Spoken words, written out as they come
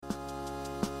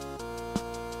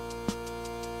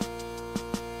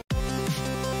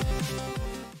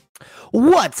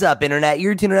What's up, Internet?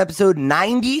 You're tuning in episode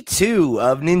 92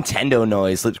 of Nintendo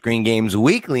Noise, Slipscreen Games'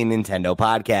 weekly Nintendo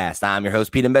podcast. I'm your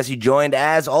host, Pete and Bessie, joined,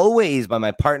 as always, by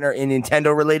my partner in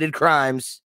Nintendo-related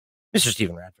crimes, Mr.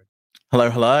 Stephen Radford. Hello,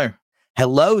 hello.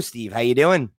 Hello, Steve. How you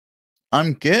doing?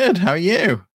 I'm good. How are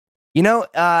you? You know,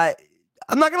 I'm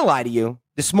not going to lie to you.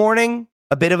 This morning,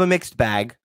 a bit of a mixed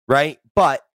bag, right?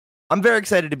 But I'm very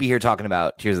excited to be here talking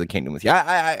about Tears of the Kingdom with you.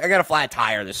 I got a flat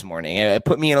tire this morning. It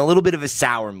put me in a little bit of a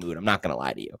sour mood. I'm not going to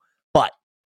lie to you. But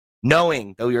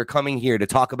knowing that you're coming here to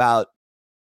talk about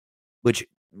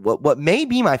what may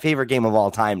be my favorite game of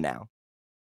all time now.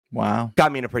 Wow.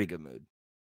 Got me in a pretty good mood.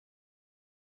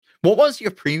 What was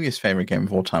your previous favorite game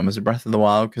of all time? Was it Breath of the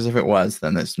Wild? Because if it was,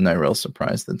 then it's no real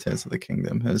surprise that Tears of the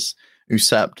Kingdom has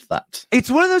usurped that. It's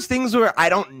one of those things where I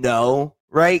don't know.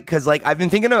 Right? Because, like, I've been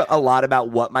thinking a lot about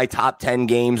what my top 10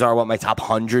 games are, what my top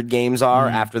 100 games are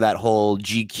after that whole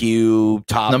GQ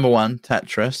top. Number one,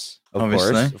 Tetris.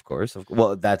 Of course.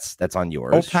 Well, that's on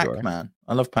yours. Oh, Pac-Man. Sure.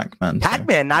 I love Pac-Man.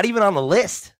 Pac-Man, not even on the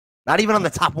list. Not even on the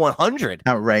top 100.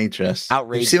 Outrageous.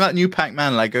 You see that new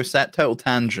Pac-Man Lego set? Total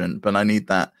tangent, but I need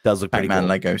that does look Pac-Man cool.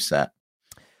 Lego set.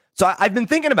 So I've been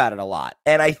thinking about it a lot.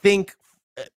 And I think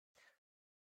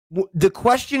the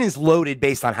question is loaded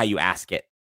based on how you ask it.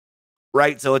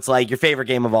 Right. So it's like your favorite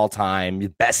game of all time,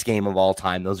 your best game of all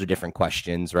time. Those are different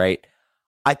questions. Right.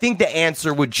 I think the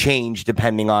answer would change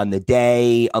depending on the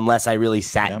day, unless I really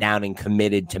sat down and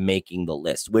committed to making the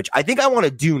list, which I think I want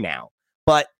to do now.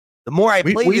 But the more I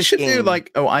play we this should game,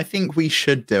 I think we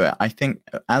should do it. I think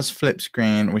as Flip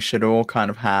Screen, we should all kind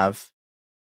of have,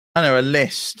 I don't know, a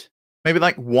list, maybe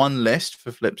like one list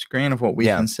for Flip Screen of what we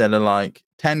consider like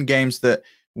 10 games that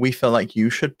we feel like you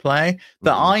should play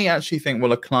that I actually think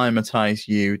will acclimatize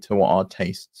you to what our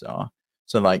tastes are.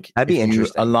 So like, that'd be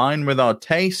interesting. You align with our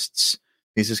tastes,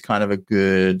 this is kind of a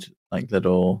good like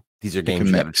little. These are games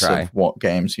you gotta try. Of what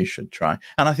games you should try,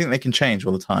 and I think they can change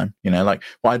all the time. You know, like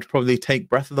I'd probably take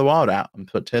Breath of the Wild out and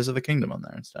put Tears of the Kingdom on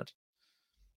there instead.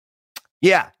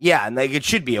 Yeah, and like it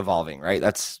should be evolving, right?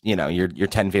 That's your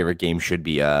 10 favorite games should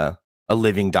be a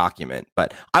living document.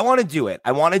 But I want to do it.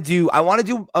 I want to do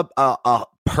a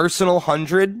personal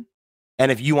 100,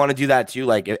 and if you want to do that too,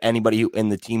 like anybody in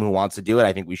the team who wants to do it,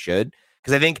 I think we should,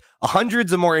 because I think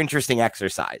 100's a more interesting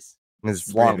exercise.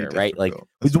 It's longer, really right? Like,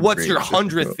 what's really your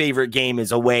 100th favorite game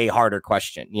is a way harder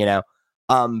question,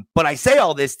 but I say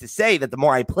all this to say that the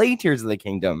more I play Tears of the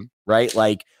Kingdom, right,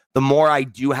 like the more I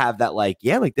do have that, like,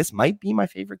 this might be my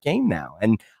favorite game now.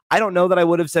 And I don't know that I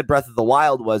would have said Breath of the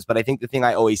Wild was, but I think the thing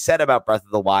I always said about Breath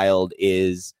of the Wild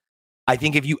is, I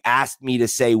think if you asked me to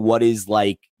say what is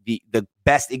like the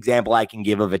best example I can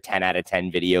give of a 10 out of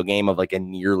 10 video game, of like a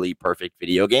nearly perfect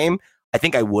video game, I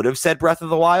think I would have said Breath of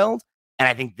the Wild. And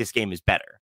I think this game is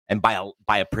better, and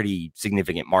by a pretty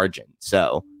significant margin.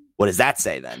 So what does that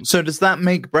say then? So does that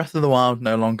make Breath of the Wild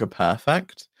no longer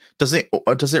perfect? Does it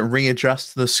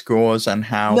readjust the scores and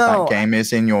how that game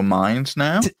is in your mind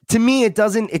now? To me, it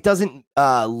doesn't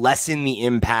lessen the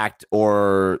impact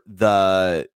or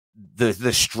the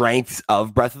strength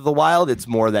of Breath of the Wild. It's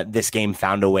more that this game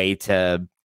found a way to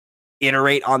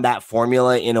iterate on that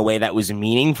formula in a way that was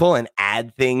meaningful and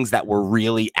add things that were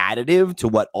really additive to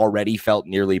what already felt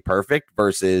nearly perfect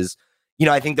versus,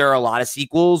 I think there are a lot of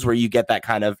sequels where you get that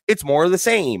kind of, it's more of the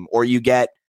same, or you get,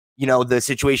 the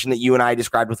situation that you and I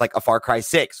described with like a Far Cry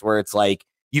 6, where it's like,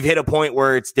 you've hit a point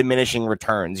where it's diminishing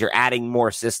returns. You're adding more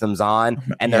systems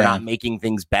on and they're not making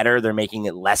things better. They're making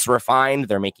it less refined.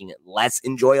 They're making it less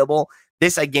enjoyable.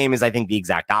 This game is, I think, the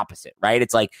exact opposite, right?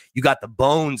 It's like you got the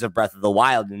bones of Breath of the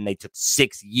Wild, and they took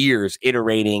 6 years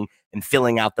iterating and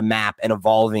filling out the map and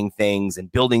evolving things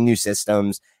and building new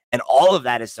systems. And all of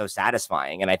that is so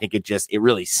satisfying. And I think it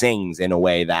really sings in a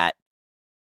way that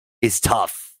is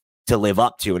tough to live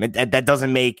up to. And that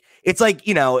doesn't make, it's like,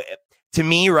 to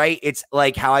me, right? It's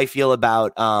like how I feel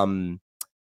about,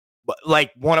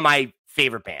 like one of my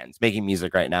favorite bands making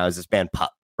music right now is this band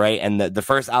Pup. Right. And the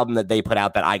first album that they put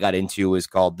out that I got into was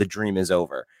called The Dream Is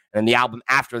Over. And the album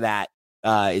after that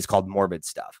is called Morbid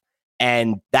Stuff.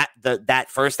 And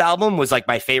that first album was like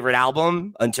my favorite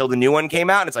album until the new one came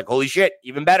out. And it's like, holy shit,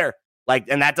 even better. Like,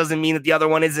 and that doesn't mean that the other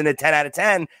one isn't a 10 out of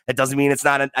 10. That doesn't mean it's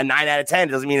not a 9 out of 10.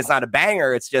 It doesn't mean it's not a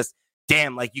banger. It's just,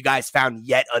 damn, like you guys found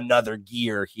yet another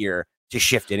gear here to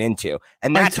shift it into.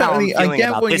 And that's how I'm feeling I get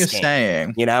about what this you're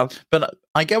game, saying. But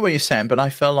I get what you're saying, but I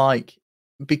feel like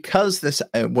because this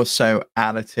was so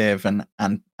additive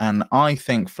and I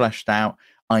think fleshed out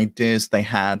ideas they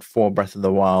had for Breath of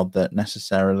the Wild that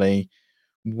necessarily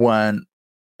weren't,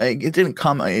 it didn't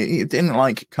come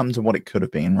to what it could have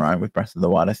been, right, with Breath of the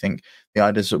Wild. I think the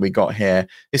ideas that we got here,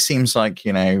 it seems like,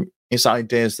 it's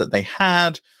ideas that they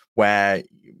had where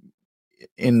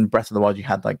in Breath of the Wild you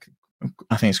had like,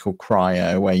 I think it's called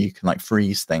cryo, where you can like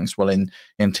freeze things. Well, in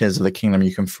Tears of the Kingdom,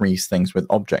 you can freeze things with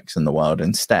objects in the world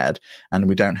instead. And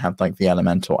we don't have like the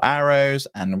elemental arrows,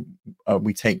 and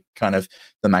we take kind of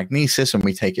the magnesis and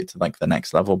we take it to like the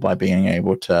next level by being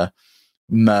able to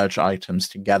merge items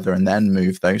together and then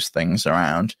move those things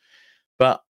around.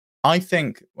 But I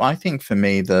think for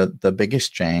me, the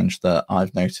biggest change that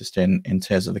I've noticed in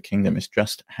Tears of the Kingdom is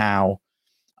just how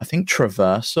I think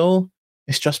traversal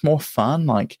is just more fun.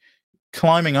 Like,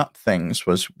 climbing up things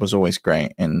was always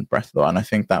great in Breath of the Wild, and I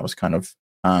think that was kind of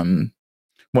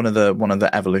one of the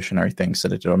evolutionary things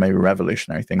that it did, or maybe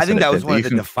revolutionary things. I think that was one of the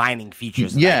defining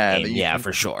features. Yeah,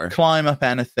 for sure. Climb up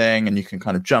anything, and you can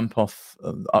kind of jump off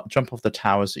the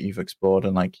towers that you've explored,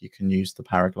 and like you can use the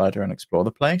paraglider and explore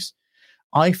the place.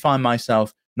 I find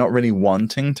myself not really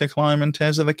wanting to climb in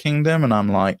Tears of the Kingdom, and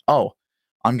I'm like, oh,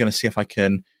 I'm going to see if I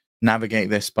can navigate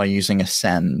this by using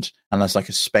Ascend, and there's like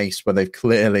a space where they've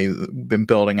clearly been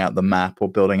building out the map or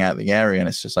building out the area, and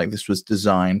it's just like this was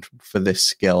designed for this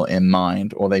skill in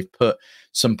mind, or they've put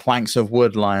some planks of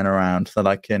wood lying around that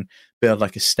I can build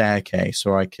like a staircase,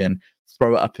 or I can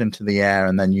throw it up into the air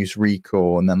and then use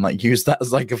recall and then like use that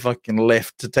as like a fucking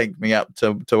lift to take me up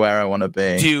to where I want to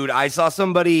be. Dude, I saw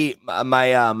somebody,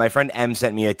 my friend M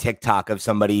sent me a TikTok of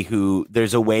somebody who,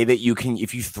 there's a way that you can,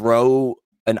 if you throw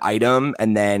an item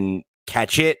and then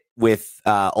catch it with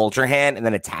Ultra Hand and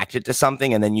then attach it to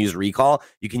something and then use recall,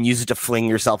 you can use it to fling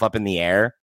yourself up in the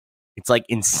air. It's like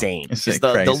insane. It's just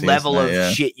the level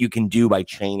of shit you can do by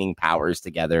chaining powers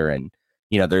together. And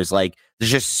there's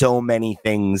just so many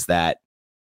things that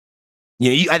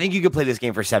I think you could play this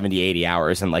game for 70, 80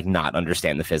 hours and like not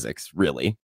understand the physics,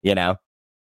 really.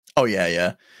 Oh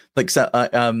yeah. Like, so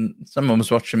someone was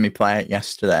watching me play it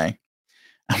yesterday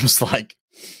and was like,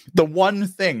 the one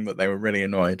thing that they were really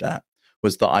annoyed at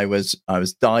was that I was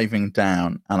diving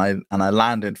down and I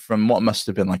landed from what must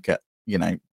have been like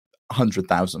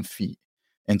 100,000 feet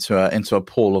into a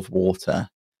pool of water.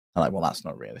 I'm like, well, that's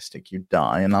not realistic. You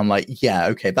die. And I'm like, yeah,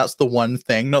 okay, that's the one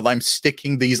thing. Not that I'm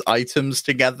sticking these items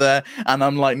together and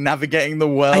I'm like navigating the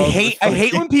world. I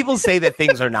hate when people say that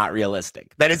things are not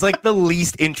realistic. That is like the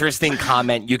least interesting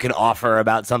comment you can offer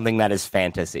about something that is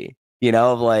fantasy.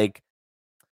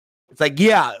 It's like,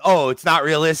 yeah, oh, it's not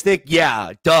realistic?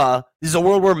 Yeah, duh. This is a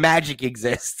world where magic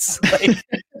exists.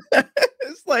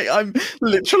 It's like I'm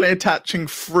literally attaching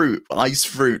ice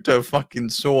fruit to a fucking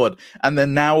sword, and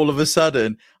then now all of a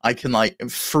sudden I can like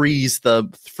freeze the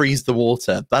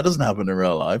water. That doesn't happen in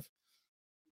real life.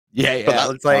 Yeah.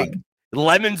 It's like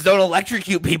lemons don't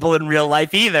electrocute people in real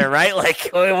life either, right? Like,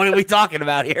 what are we talking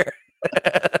about here?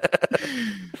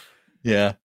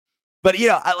 Yeah. But,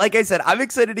 like I said, I'm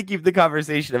excited to keep the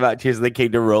conversation about Tears of the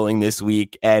Kingdom rolling this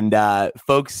week. And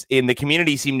folks in the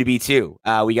community seem to be too.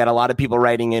 We got a lot of people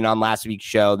writing in on last week's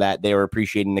show that they were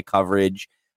appreciating the coverage.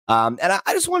 And I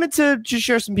just wanted to just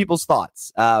share some people's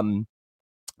thoughts.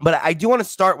 But I do want to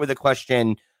start with a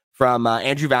question from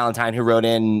Andrew Valentine, who wrote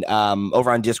in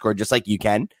over on Discord, just like you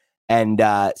can, and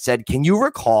said, can you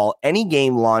recall any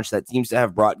game launch that seems to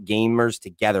have brought gamers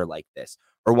together like this?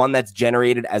 Or one that's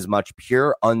generated as much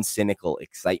pure, uncynical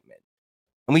excitement?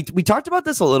 And we talked about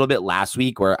this a little bit last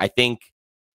week, where I think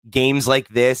games like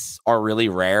this are really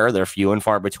rare. They're few and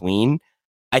far between.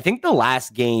 I think the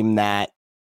last game that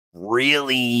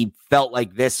really felt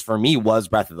like this for me was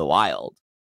Breath of the Wild.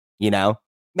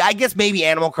 I guess maybe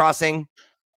Animal Crossing.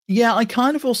 Yeah, I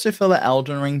kind of also feel that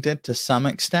Elden Ring did to some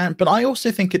extent, but I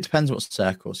also think it depends what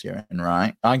circles you're in,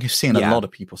 right? I've seen a lot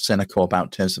of people cynical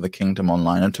about Tears of the Kingdom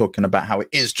online and talking about how it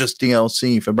is just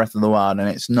DLC for Breath of the Wild and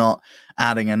it's not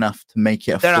adding enough to make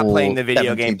it They're not playing the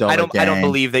video game. I don't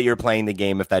believe that you're playing the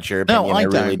game if that's your opinion. No, I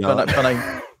don't. Really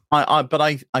don't. But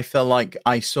I feel like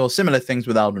I saw similar things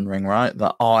with Elden Ring, right?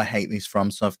 That, I hate these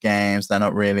FromSoft games. They're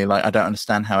not really like, I don't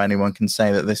understand how anyone can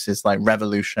say that this is like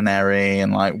revolutionary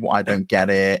and like, I don't get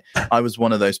it. I was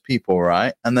one of those people,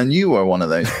 right? And then you were one of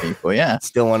those people, yeah.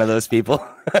 Still one of those people.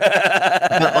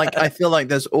 But like, I feel like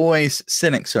there's always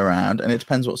cynics around, and it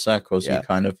depends what circles you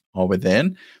kind of are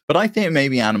within. But I think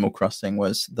maybe Animal Crossing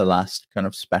was the last kind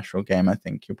of special game. I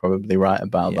think you're probably right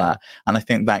about that. And I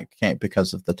think that came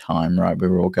because of the time, right? We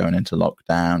were all going into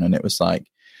lockdown, and it was like,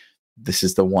 this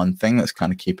is the one thing that's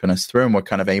kind of keeping us through, and we're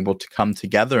kind of able to come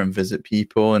together and visit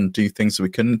people and do things that we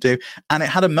couldn't do. And it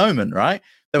had a moment, right?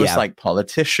 There was like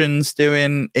politicians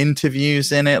doing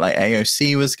interviews in it, like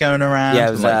AOC was going around. Yeah,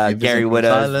 it was like, Gary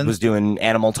Whitta was doing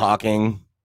animal talking.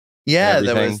 Yeah,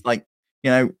 there was like,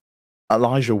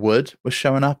 Elijah Wood was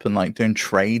showing up and like doing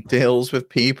trade deals with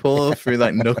people through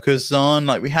like Nookers on.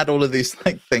 Like we had all of these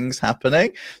like things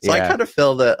happening. So I kind of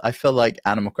feel like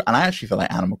and I actually feel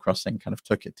like Animal Crossing kind of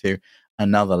took it to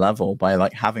another level by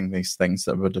like having these things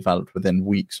that were developed within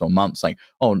weeks or months. Like,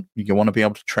 oh, you want to be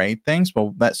able to trade things?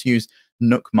 Well, let's use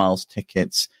Nook Miles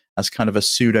tickets as kind of a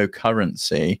pseudo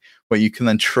currency where you can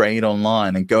then trade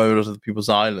online and go over to people's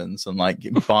islands and like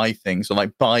buy things or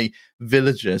like buy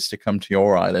villagers to come to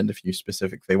your island if you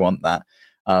specifically want that.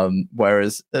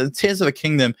 Whereas Tears of the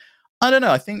Kingdom, I don't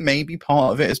know. I think maybe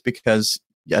part of it is because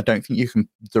I don't think you can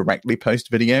directly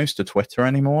post videos to Twitter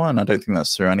anymore, and I don't think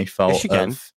that's through any fault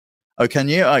of. Oh, can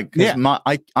you? Because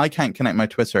I can't connect my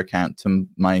Twitter account to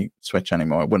my Switch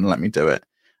anymore. It wouldn't let me do it.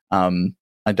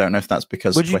 I don't know if that's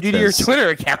because. What'd you do to your Twitter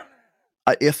account?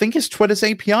 I think it's Twitter's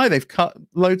API. They've cut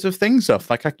loads of things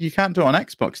off. Like you can't do it on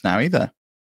Xbox now either.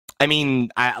 I mean,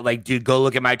 dude, go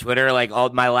look at my Twitter. Like all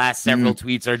my last several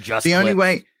tweets are just the only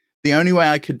way. The only way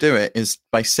I could do it is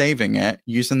by saving it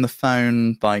using the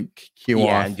phone like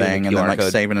QR thing, and then like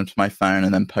saving them to my phone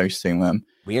and then posting them.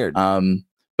 Weird.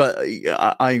 But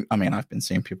I mean, I've been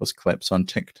seeing people's clips on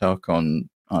TikTok, on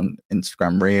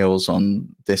Instagram Reels,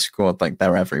 on Discord. Like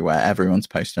they're everywhere. Everyone's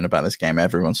posting about this game.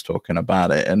 Everyone's talking about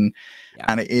it, and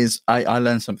it is. I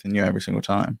learn something new every single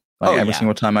time. Like every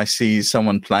single time I see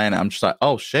someone playing it, I'm just like,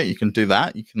 oh shit, you can do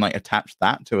that. You can like attach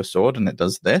that to a sword, and it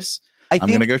does this. I'm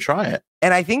gonna go try it.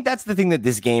 And I think that's the thing that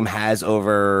this game has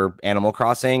over Animal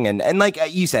Crossing, and like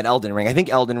you said, Elden Ring. I think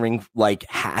Elden Ring like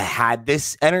had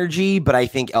this energy, but I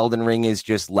think Elden Ring is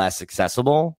just less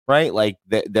accessible, right? Like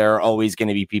there are always going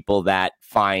to be people that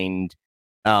find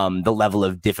the level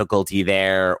of difficulty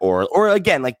there, or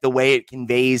again, like the way it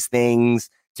conveys things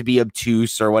to be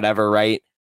obtuse or whatever, right?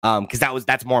 Because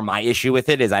that's more my issue with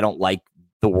it, is I don't like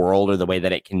the world or the way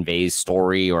that it conveys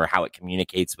story or how it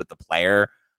communicates with the player.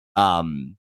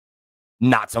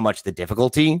 Not so much the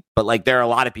difficulty, but like there are a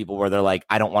lot of people where they're like,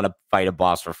 I don't want to fight a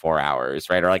boss for 4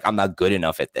 hours, right? Or like, I'm not good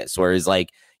enough at this. Whereas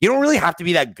like, you don't really have to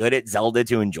be that good at Zelda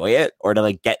to enjoy it or to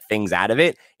like get things out of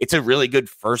it. It's a really good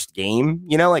first game.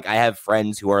 You know, like I have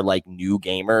friends who are like new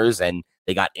gamers and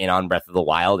they got in on Breath of the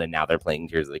Wild and now they're playing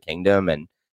Tears of the Kingdom. And,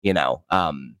 you know,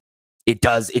 it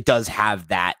does have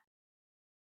that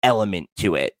element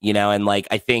to it, you know? And like,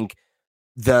 I think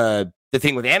the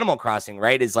thing with Animal Crossing,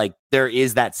 right, is like there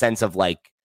is that sense of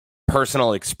like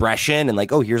personal expression and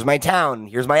like, oh, here's my town,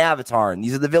 here's my avatar, and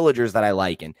these are the villagers that I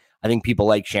like. And I think people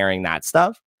like sharing that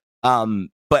stuff.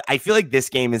 But I feel like this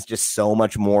game is just so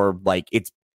much more like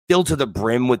it's filled to the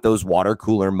brim with those water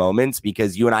cooler moments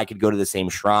because you and I could go to the same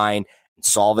shrine and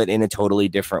solve it in a totally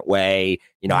different way.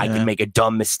 You know, I could make a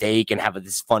dumb mistake and have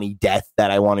this funny death that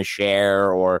I want to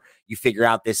share, or you figure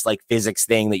out this like physics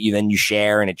thing that you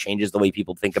share and it changes the way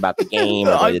people think about the game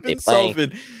or the way that they play.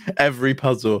 Solving every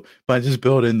puzzle by just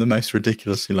building the most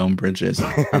ridiculously long bridges.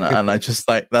 and I just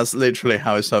like, that's literally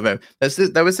how I solve it.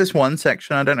 There was this one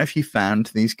section, I don't know if you found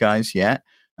these guys yet,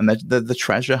 and they're the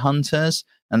treasure hunters.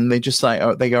 And they just like,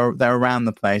 they're around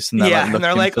the place. And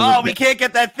they're like, we can't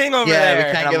get that thing over there. Yeah,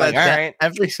 we can't get that. All right.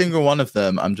 Every single one of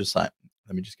them, I'm just like,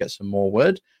 let me just get some more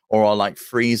wood. Or I'll like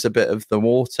freeze a bit of the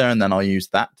water and then I'll use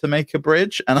that to make a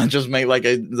bridge. And I just make like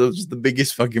just the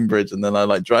biggest fucking bridge. And then I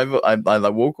like drive, I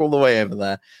like walk all the way over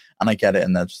there and I get it.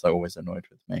 And they're just like always annoyed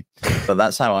with me. But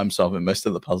that's how I'm solving most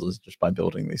of the puzzles, just by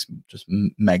building these just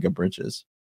mega bridges.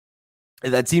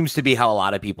 That seems to be how a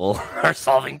lot of people are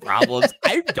solving problems.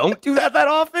 I don't do that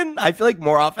often. I feel like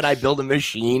more often I build a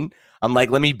machine. I'm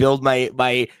like, let me build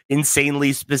my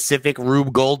insanely specific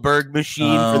Rube Goldberg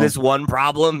machine for this one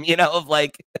problem, you know, of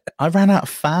like. I ran out of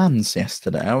fans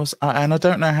yesterday. And I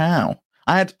don't know how.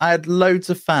 I had loads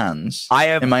of fans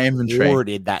in my inventory. I have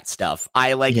hoarded that stuff.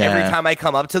 Every time I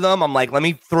come up to them, I'm like, let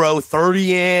me throw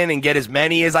 30 in and get as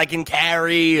many as I can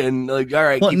carry. And like, all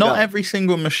right. Well, not every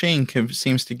single machine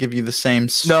seems to give you the same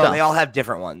stuff. No, they all have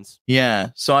different ones. Yeah.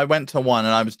 So I went to one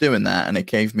and I was doing that and it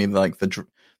gave me like the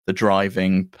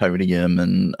driving podium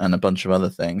and a bunch of other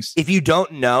things. If you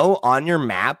don't know, on your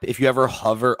map, if you ever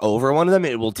hover over one of them,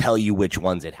 it will tell you which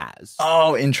ones it has.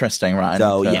 Oh, interesting, right?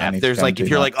 So if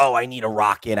you're like, oh, I need a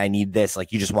rocket, I need this,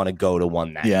 like you just want to go to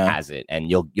one that has it, and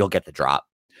you'll get the drop.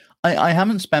 I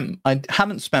haven't spent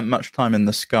much time in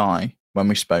the sky when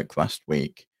we spoke last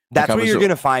week. That's where you're going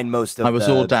to find most of. I was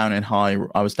down in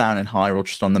Hyrule,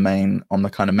 just on the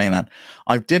kind of mainland.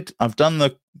 I've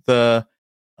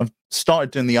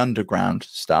started doing the underground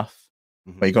stuff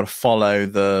where you got to follow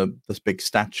those big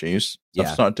statues. So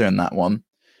I've started doing that one.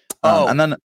 And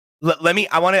then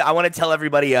I want to tell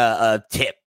everybody a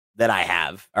tip that I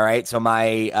have. All right. So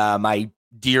my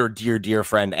dear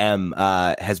friend M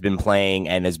has been playing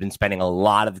and has been spending a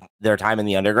lot of their time in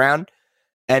the underground,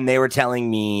 and they were telling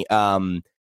me all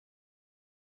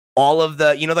of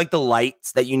the, like the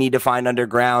lights that you need to find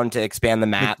underground to expand the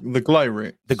map, the glow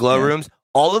room, the glow rooms,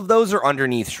 all of those are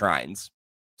underneath shrines.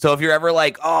 So if you're ever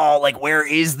like, oh, like where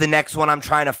is the next one I'm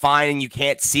trying to find and you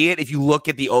can't see it, if you look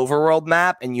at the overworld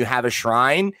map and you have a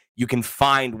shrine, you can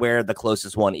find where the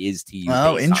closest one is to you.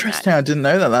 Oh, interesting. I didn't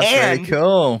know that. That's really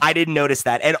cool. I didn't notice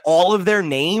that. And all of their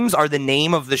names are the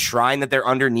name of the shrine that they're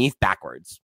underneath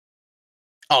backwards.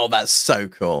 Oh, that's so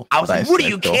cool. I was like, what, are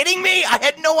you kidding me? I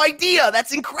had no idea.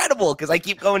 That's incredible. Because I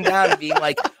keep going down and being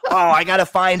like, oh, I gotta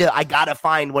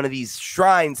find one of these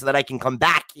shrines so that I can come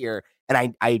back here.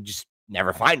 And I just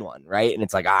never find one, right? And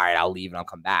it's like, all right, I'll leave and I'll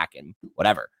come back and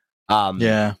whatever.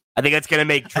 Yeah. I think it's gonna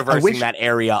make traversing that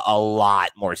area a lot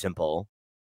more simple.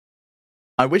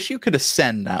 I wish you could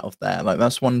ascend out of there. Like,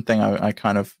 that's one thing I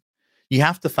kind of, you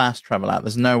have to fast travel out.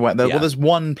 There's no way. Well, there's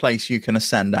one place you can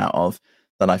ascend out of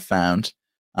that I found.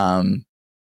 And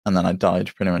then I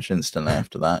died pretty much instantly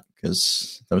after that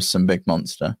because there was some big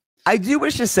monster. I do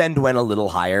wish Ascend went a little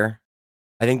higher.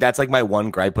 I think that's like my one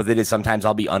gripe with it is sometimes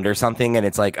I'll be under something and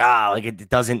it's like, like it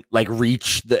doesn't like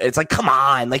reach it's like, come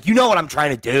on, like, you know what I'm trying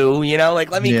to do,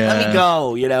 like let me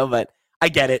go, but I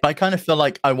get it. I kind of feel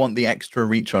like I want the extra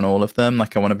reach on all of them.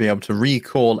 Like I want to be able to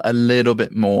recall a little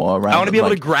bit more around. I want to be able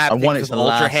to grab things with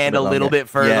Ultra Hand a little bit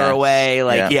further away.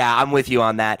 Like, I'm with you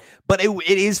on that. But it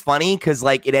is funny because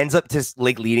like it ends up just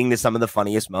like leading to some of the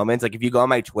funniest moments. Like if you go on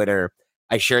my Twitter,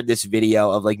 I shared this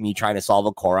video of like me trying to solve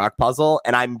a Korok puzzle,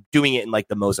 and I'm doing it in like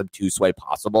the most obtuse way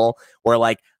possible, where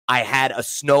like I had a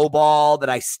snowball that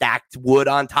I stacked wood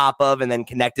on top of and then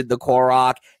connected the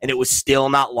Korok, and it was still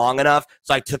not long enough.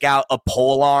 So I took out a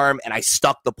pole arm and I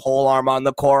stuck the pole arm on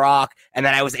the Korok, and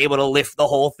then I was able to lift the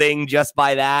whole thing just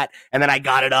by that. And then I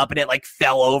got it up and it like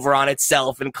fell over on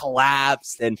itself and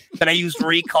collapsed. And then I used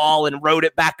recall and wrote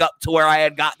it back up to where I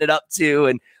had gotten it up to.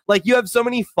 And like, you have so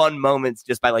many fun moments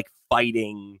just by like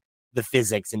fighting the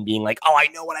physics and being like, oh, I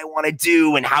know what I want to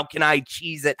do. And how can I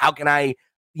cheese it? How can I,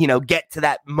 get to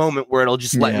that moment where it'll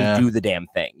just let me do the damn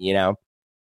thing,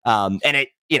 and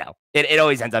it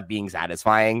always ends up being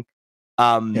satisfying.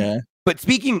 But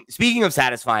speaking of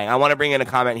satisfying, I want to bring in a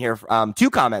comment here, 2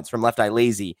 comments from Left Eye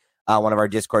Lazy, one of our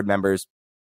Discord members,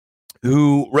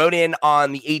 who wrote in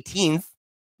on the 18th,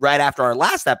 right after our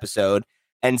last episode,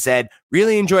 and said,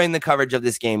 really enjoying the coverage of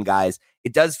this game, guys.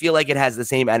 It does feel like it has the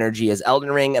same energy as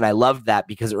Elden Ring, and I loved that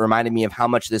because it reminded me of how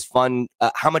much fun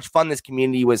this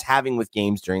community was having with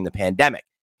games during the pandemic.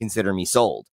 Consider me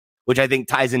sold, which I think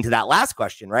ties into that last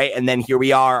question, right? And then here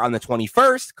we are on the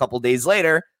 21st, a couple days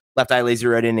later, Left Eye Lazy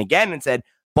wrote in again and said,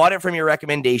 bought it from your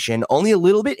recommendation, only a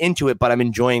little bit into it, but I'm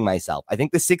enjoying myself. I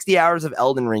think the 60 hours of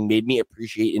Elden Ring made me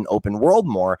appreciate an open world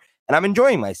more, and I'm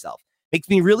enjoying myself. Makes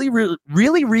me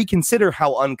really reconsider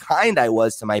how unkind I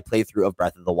was to my playthrough of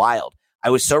Breath of the Wild. I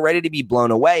was so ready to be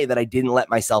blown away that I didn't let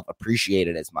myself appreciate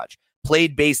it as much.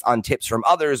 Played based on tips from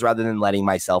others rather than letting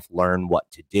myself learn what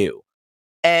to do.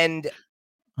 And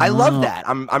I love that.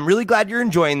 I'm really glad you're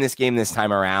enjoying this game this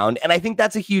time around. And I think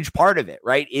that's a huge part of it,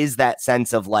 right? Is that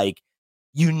sense of like,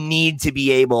 you need to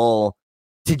be able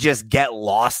to just get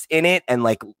lost in it and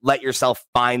like let yourself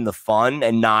find the fun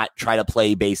and not try to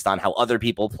play based on how other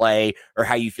people play or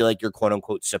how you feel like you're quote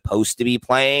unquote supposed to be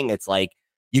playing. It's like,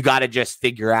 you got to just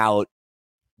figure out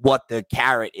what the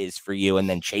carrot is for you and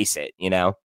then chase it,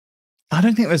 I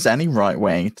don't think there's any right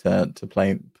way to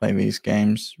play these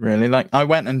games, really. Like, I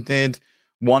went and did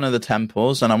one of the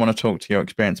temples, and I want to talk to your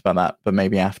experience about that, but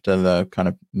maybe after the kind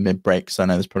of mid breaks. I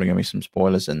know there's probably gonna be some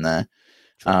spoilers in there.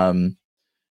 Sure. And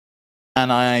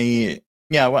I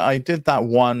did that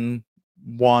one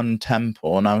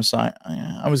temple, and I was like,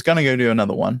 I was gonna go do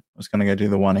another one. I was gonna go do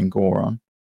the one in Goron,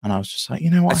 and I was just like,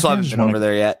 you know what? I still haven't been over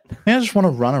there yet. Yeah, I just want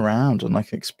to run around and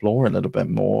like explore a little bit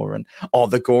more. And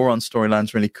the Goron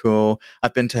storyline's really cool.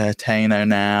 I've been to Hateno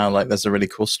now. Like, there's a really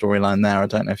cool storyline there. I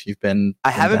don't know if you've been. I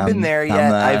haven't been there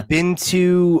yet. There. I've been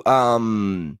to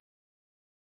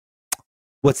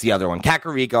what's the other one?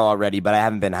 Kakariko already, but I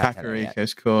haven't been.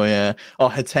 Kakariko's cool, yeah. Oh,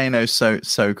 Hateno's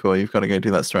so cool. You've got to go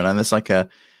do that storyline.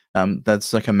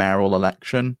 There's like a mayoral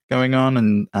election going on,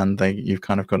 and you've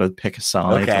kind of got to pick a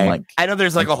side. Okay. And like, I know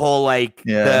there's like a whole like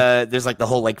there's like the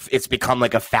whole like it's become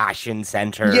like a fashion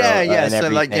center. Yeah. And so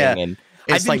like and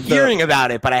I've been hearing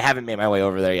about it, but I haven't made my way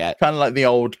over there yet. Kind of like the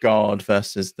old guard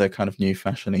versus the kind of new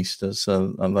fashionistas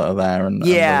that are there, and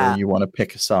whether you want to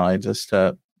pick a side as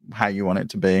to how you want it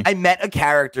to be. I met a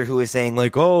character who was saying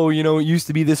like, oh, it used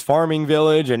to be this farming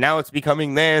village and now it's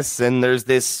becoming this, and there's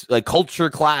this like culture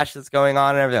clash that's going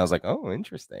on and everything. I was like, oh,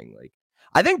 interesting. Like,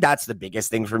 I think that's the biggest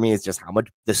thing for me is just how much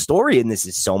the story in this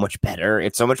is so much better.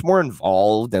 It's so much more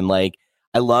involved, and like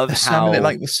I love There's how so many,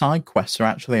 like the side quests are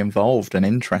actually involved and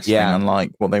interesting,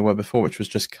 unlike what they were before, which was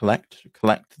just collect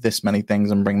this many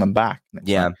things and bring them back.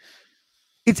 Like,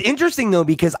 it's interesting though,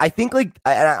 because I think like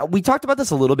we talked about this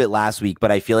a little bit last week,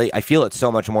 but I feel it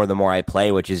so much more the more I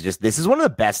play, which is just this is one of the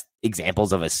best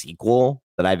examples of a sequel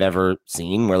that I've ever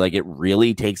seen, where like it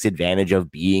really takes advantage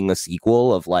of being a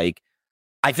sequel. Of like,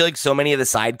 I feel like so many of the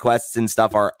side quests and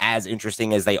stuff are as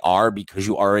interesting as they are because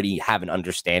you already have an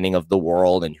understanding of the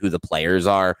world and who the players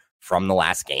are from the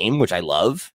last game, which I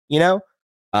love.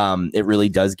 It really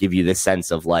does give you this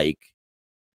sense of like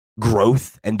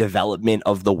growth and development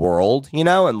of the world,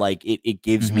 and like it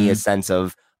gives me a sense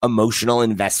of emotional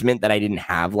investment that I didn't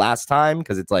have last time,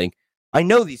 because it's like I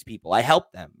know these people, I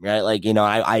helped them, right? Like,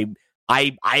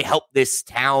 I helped this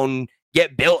town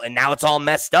get built and now it's all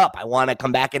messed up. I want to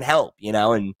come back and help,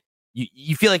 and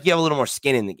you feel like you have a little more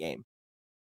skin in the game.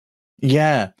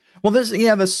 Yeah. Well, there's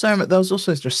so much. There was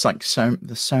also just like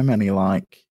there's so many,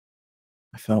 like,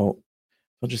 I felt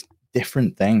just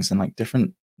different things and like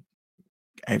different.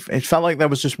 It felt like there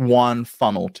was just one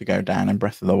funnel to go down in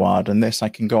Breath of the Wild, and this I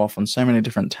can go off on so many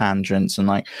different tangents, and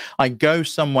like I go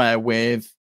somewhere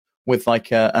with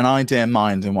like an idea in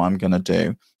mind in what I'm gonna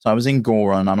do. So I was in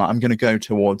Goron, and I'm gonna go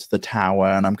towards the tower,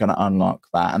 and I'm gonna unlock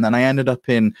that, and then I ended up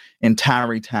in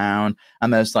Tarry Town,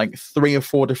 and there's like 3 or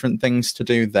 4 different things to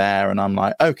do there, and I'm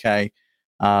like, okay,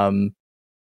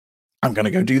 I'm going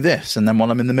to go do this. And then while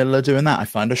I'm in the middle of doing that, I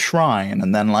find a shrine.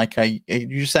 And then like you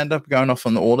just end up going off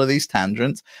on all of these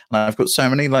tangents. And I've got so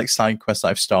many like side quests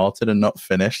I've started and not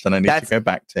finished and I need to go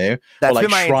back to. That's or like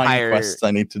been my shrine quests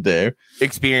I need to do.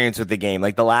 Experience with the game.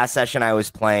 Like the last session I was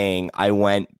playing, I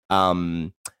went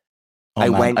it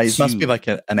must be like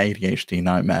an ADHD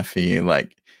nightmare for you.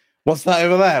 Like, what's that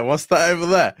over there? What's that over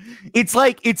there? It's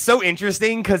like, it's so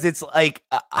interesting because it's like,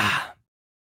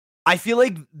 I feel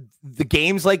like the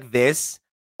games like this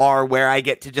are where I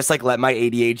get to just like let my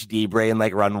ADHD brain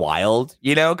like run wild,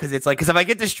 because it's like, because if I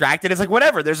get distracted, it's like,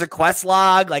 whatever, there's a quest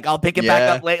log, like I'll pick it back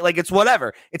up late, like it's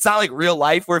whatever. It's not like real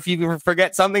life where if you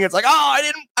forget something, it's like, oh,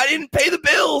 I didn't pay the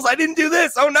bills, I didn't do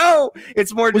this, oh no.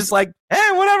 It's more just like,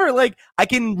 whatever, like I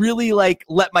can really like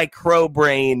let my crow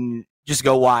brain just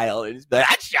go wild and just be like,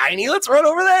 that's shiny, let's run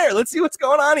over there, let's see what's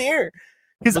going on here.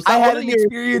 Because I had an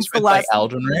experience for like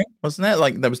Elden Ring, wasn't it?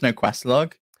 Like there was no quest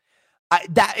log.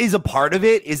 That is a part of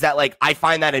it. Is that like I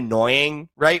find that annoying,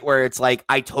 right? Where it's like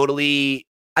I think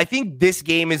this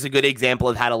game is a good example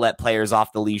of how to let players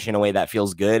off the leash in a way that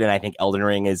feels good, and I think Elden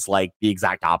Ring is like the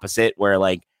exact opposite, where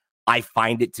like I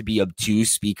find it to be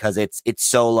obtuse because it's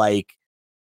so like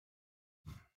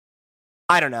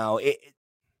I don't know.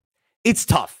 It's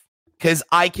tough because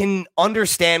I can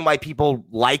understand why people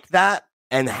like that.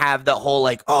 And have the whole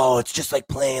like, oh, it's just like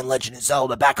playing Legend of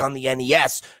Zelda back on the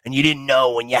NES, and you didn't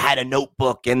know when you had a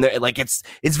notebook, and like it's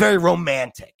very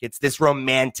romantic. It's this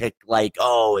romantic like,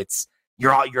 oh, it's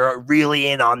you're really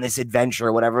in on this adventure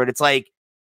or whatever. And it's like,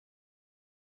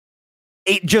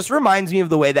 it just reminds me of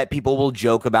the way that people will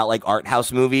joke about like art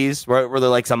house movies, where they're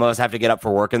like, some of us have to get up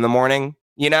for work in the morning,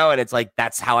 and it's like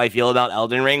that's how I feel about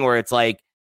Elden Ring, where it's like,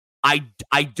 I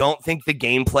don't think the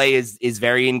gameplay is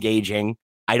very engaging.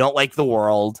 I don't like the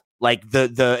world, like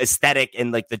the aesthetic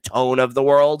and like the tone of the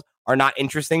world are not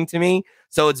interesting to me.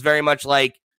 So it's very much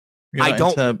like I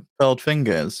don't into build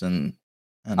fingers and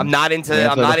I'm not into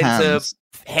into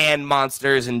hand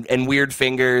monsters and weird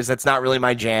fingers. That's not really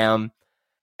my jam.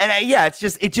 And it's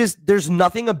just there's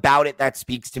nothing about it that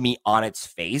speaks to me on its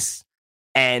face.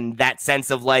 And that sense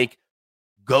of like,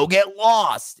 go get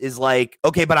lost is like,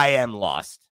 okay, but I am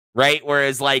lost, right?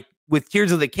 Whereas like with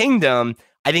Tears of the Kingdom,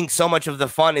 I think so much of the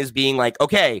fun is being like,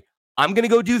 okay, I'm going to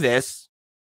go do this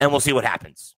and we'll see what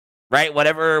happens, right?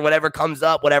 Whatever comes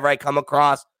up, whatever I come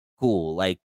across, cool,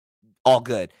 like all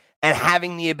good. And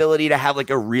having the ability to have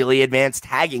like a really advanced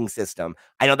tagging system.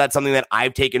 I know that's something that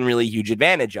I've taken really huge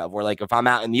advantage of, where like if I'm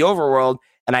out in the overworld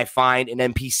and I find an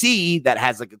NPC that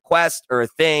has like a quest or a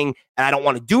thing and I don't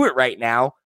want to do it right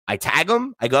now, I tag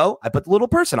them, I put the little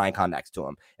person icon next to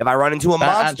him. If I run into a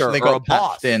monster or a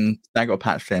boss. That got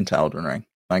patched into Elden Ring.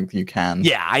 Like you can.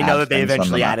 Yeah, I know that they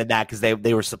eventually added that because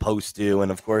they were supposed to, and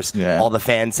of course, all the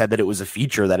fans said that it was a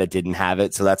feature that it didn't have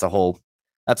it. So that's a whole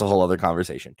other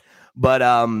conversation. But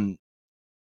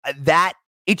that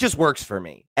it just works for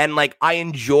me, and like I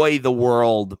enjoy the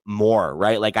world more,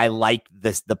 right? Like I like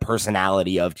the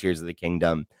personality of Tears of the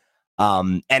Kingdom,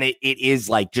 and it is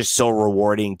like just so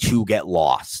rewarding to get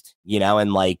lost,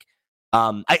 and like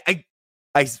I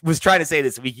was trying to say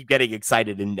this, we keep getting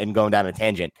excited and going down a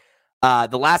tangent.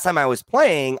 The last time I was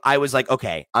playing, I was like,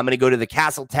 okay, I'm going to go to the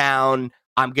castle town.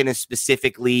 I'm going to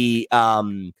specifically,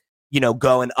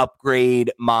 go and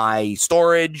upgrade my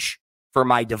storage for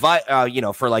my device,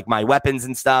 for like my weapons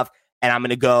and stuff. And I'm going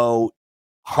to go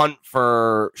hunt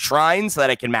for shrines so that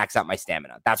I can max out my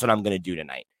stamina. That's what I'm going to do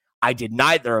tonight. I did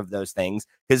neither of those things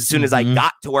because as soon as I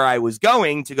got to where I was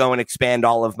going to go and expand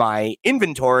all of my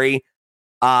inventory,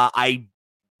 and I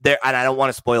don't want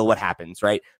to spoil what happens,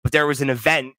 right? But there was an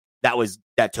event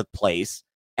that took place,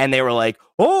 and they were like,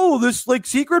 "Oh, this like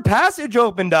secret passage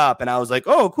opened up," and I was like,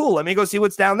 "Oh, cool. Let me go see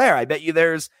what's down there. I bet you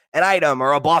there's an item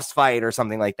or a boss fight or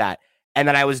something like that." And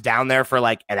then I was down there for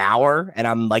like an hour, and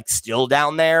I'm like still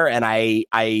down there, and I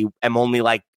am only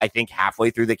like I think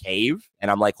halfway through the cave,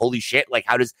 and I'm like, holy shit! Like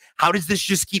how does this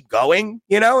just keep going?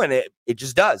 And it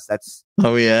just does. That's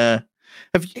yeah.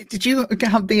 Did you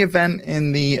have the event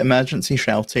in the emergency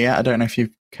shelter yet? I don't know if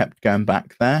you've kept going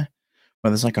back there,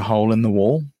 where there's like a hole in the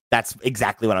wall. That's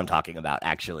exactly what I'm talking about.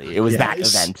 Actually, it was that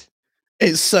event.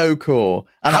 It's so cool.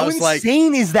 And how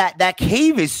insane is that? That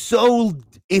cave is so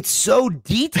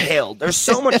detailed. There's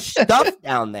so much stuff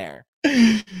down there.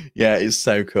 Yeah, it's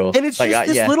so cool. And it's like, just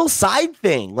this little side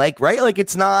thing, like, right? Like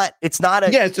it's not a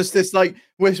it's just this like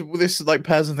this like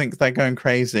person thinks they're going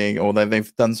crazy or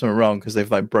they've done something wrong because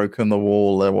they've like broken the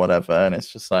wall or whatever, and it's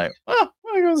just like, I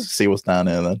gotta see what's down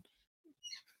here then.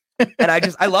 And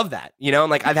I love that, and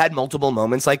like I've had multiple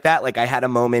moments like that. Like I had a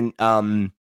moment,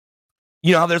 how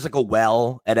there's like a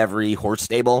well at every horse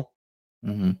stable.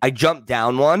 I jumped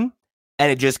down one,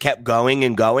 and it just kept going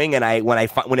and going. And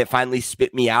when it finally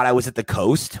spit me out, I was at the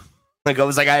coast. Like I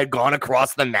was like I had gone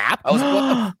across the map. I was like,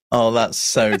 what the oh, that's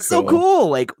so so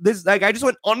cool. Like this, like I just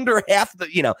went under half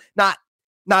the, not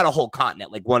a whole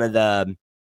continent, like one of the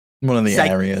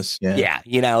areas. Yeah.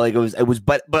 Like it was,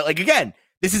 but like again,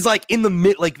 this is like in the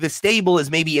mid, like the stable is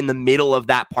maybe in the middle of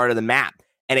that part of the map.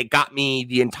 And it got me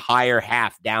the entire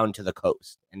half down to the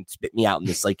coast and spit me out in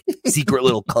this like secret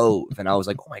little cove. And I was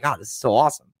like, oh my God, this is so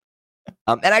awesome.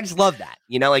 And I just love that,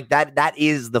 like that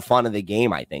is the fun of the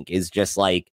game, I think, is just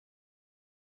like,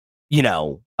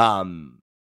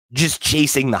 just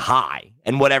chasing the high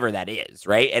and whatever that is.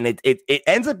 Right. And it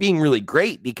ends up being really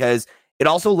great because it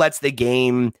also lets the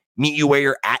game meet you where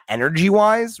you're at energy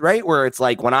wise. Right. Where it's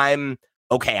like when I'm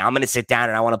going to sit down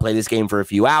and I want to play this game for a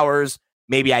few hours.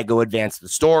 Maybe I go advance the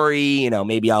story,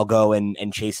 maybe I'll go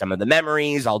and chase some of the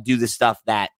memories. I'll do the stuff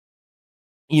that,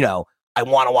 I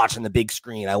want to watch on the big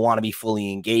screen. I want to be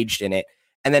fully engaged in it.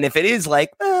 And then if it is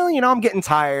like, well, I'm getting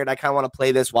tired, I kind of want to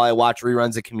play this while I watch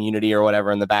reruns of Community or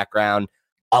whatever in the background,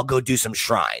 I'll go do some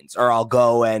shrines, or I'll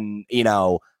go and,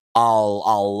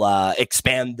 I'll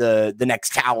expand the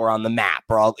next tower on the map,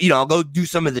 or I'll go do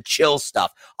some of the chill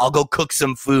stuff. I'll go cook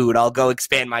some food. I'll go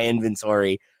expand my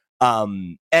inventory.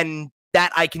 And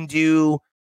that I can do,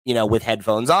 with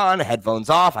headphones on, headphones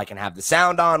off. I can have the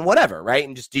sound on, whatever, right?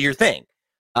 And just do your thing.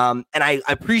 And I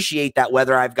appreciate that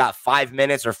whether I've got 5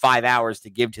 minutes or 5 hours to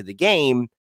give to the game,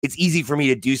 it's easy for me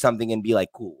to do something and be like,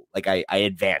 cool, like I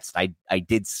advanced, I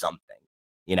did something,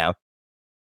 Yeah,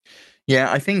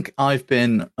 I think I've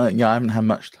been, I haven't had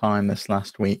much time this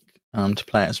last week to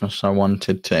play it as much as I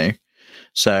wanted to.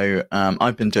 So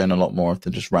I've been doing a lot more of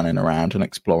the just running around and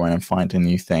exploring and finding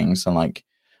new things. And like,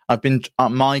 I've been,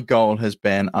 my goal has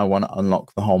been, I want to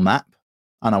unlock the whole map,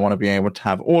 and I want to be able to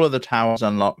have all of the towers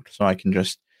unlocked so I can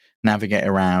just navigate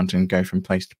around and go from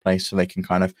place to place, so they can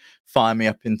kind of fire me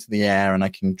up into the air and I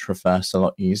can traverse a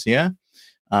lot easier.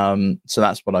 So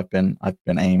that's what I've been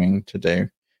aiming to do,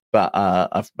 but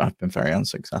I've been very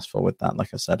unsuccessful with that.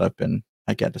 Like I said,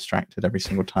 I get distracted every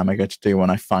single time I go to do one.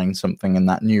 I find something in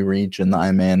that new region that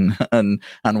I'm in and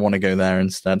want to go there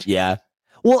instead. Yeah.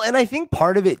 Well, and I think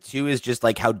part of it too is just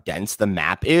like how dense the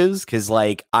map is, because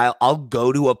like I'll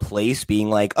go to a place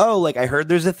being like, oh, like I heard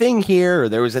there's a thing here, or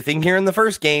there was a thing here in the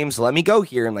first game, so let me go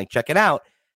here and like check it out.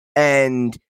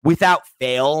 And without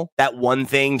fail, that one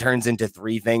thing turns into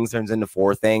 3 things, turns into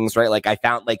 4 things, right? Like I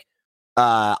found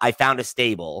a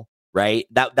stable, right?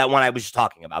 That one I was just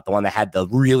talking about, the one that had the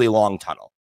really long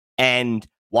tunnel. And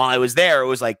while I was there, it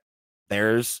was like,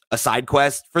 there's a side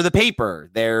quest for the paper.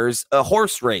 There's a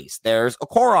horse race. There's a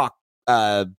Korok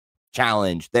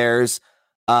challenge. There's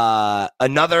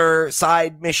another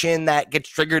side mission that gets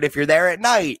triggered if you're there at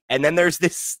night. And then there's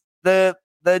the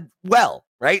well,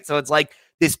 right? So it's like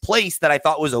this place that I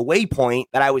thought was a waypoint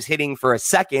that I was hitting for a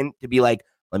second to be like,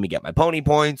 let me get my pony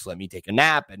points. Let me take a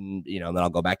nap. And, then I'll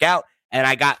go back out. And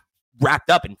I got wrapped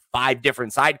up in 5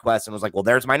 different side quests and was like, well,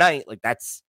 there's my night. Like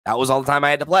that was all the time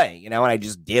I had to play, and I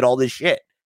just did all this shit.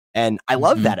 And I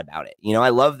love that about it. I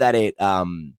love that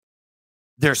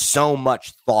there's so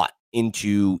much thought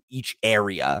into each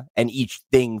area, and each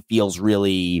thing feels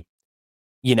really,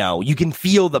 you can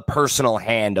feel the personal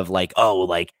hand of like, oh,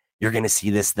 like you're going to see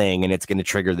this thing and it's going to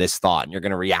trigger this thought and you're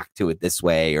going to react to it this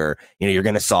way, or, you're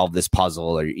going to solve this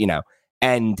puzzle, or,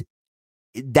 and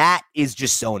that is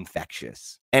just so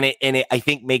infectious. And it I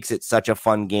think makes it such a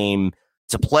fun game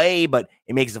to play, but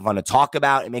it makes it fun to talk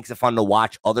about. It makes it fun to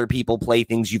watch other people play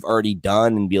things you've already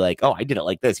done and be like, oh, I did it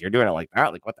like this. You're doing it like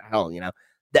that. Like, what the hell,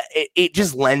 That it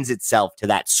just lends itself to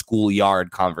that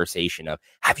schoolyard conversation of,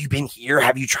 have you been here?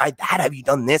 Have you tried that? Have you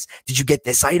done this? Did you get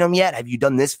this item yet? Have you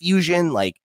done this fusion?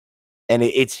 Like, and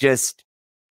it's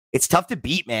tough to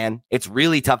beat, man. It's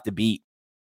really tough to beat.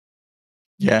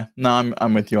 Yeah, no,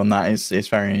 I'm with you on that. It's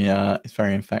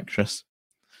very infectious.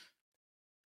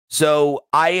 So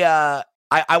I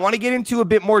want to get into a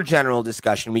bit more general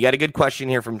discussion. We got a good question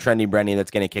here from Trendy Brenny that's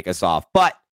going to kick us off.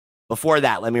 But before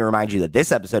that, let me remind you that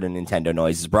this episode of Nintendo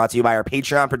Noise is brought to you by our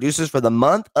Patreon producers for the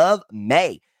month of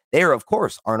May. They are, of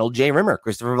course, Arnold J. Rimmer,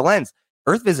 Christopher Valenz,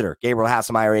 Earth Visitor, Gabriel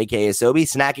Hasselmeyer, a.k.a.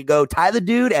 Sobi, Snackago, Ty the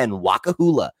Dude, and Waka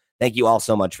Hula. Thank you all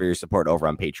so much for your support over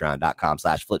on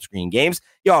patreon.com/flipscreengames.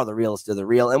 You are the realest of the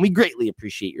real, and we greatly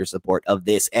appreciate your support of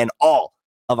this and all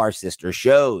of our sister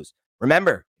shows.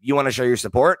 Remember, if you want to show your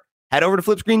support, head over to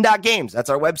flipscreen.games. That's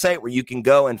our website where you can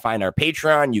go and find our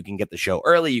Patreon. You can get the show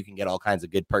early. You can get all kinds of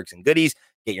good perks and goodies.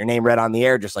 Get your name read on the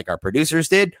air just like our producers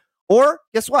did. Or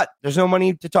guess what? There's no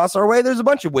money to toss our way. There's a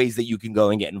bunch of ways that you can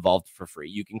go and get involved for free.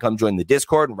 You can come join the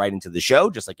Discord and write into the show,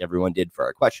 just like everyone did for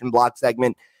our question block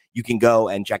segment. You can go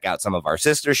and check out some of our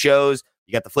sister shows.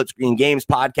 You got the Flip Screen Games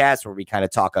podcast where we kind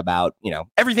of talk about,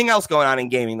 everything else going on in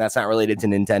gaming that's not related to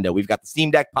Nintendo. We've got the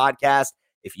Steam Deck podcast.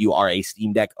 If you are a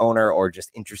Steam Deck owner or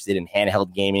just interested in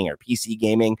handheld gaming or PC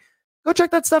gaming, go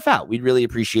check that stuff out. We'd really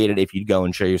appreciate it if you'd go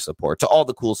and show your support to all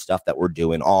the cool stuff that we're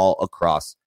doing all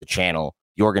across the channel,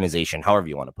 the organization, however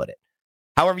you want to put it.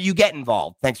 However you get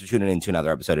involved. Thanks for tuning in to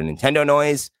another episode of Nintendo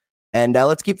Noise. And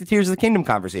let's keep the Tears of the Kingdom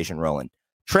conversation rolling.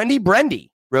 Trendy Brendy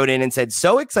wrote in and said,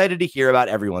 so excited to hear about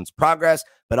everyone's progress,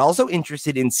 but also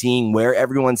interested in seeing where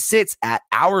everyone sits at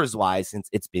hours-wise since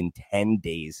it's been 10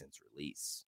 days since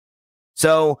release.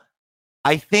 So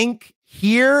I think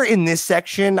here in this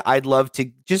section, I'd love to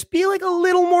just be like a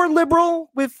little more liberal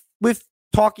with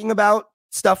talking about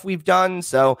stuff we've done.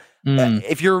 So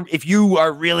if you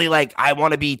are really like, I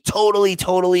want to be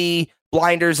totally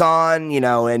blinders on,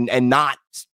 and not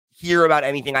hear about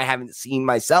anything I haven't seen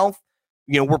myself,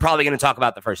 we're probably going to talk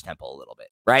about the first temple a little bit,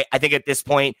 right? I think at this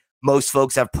point, most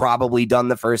folks have probably done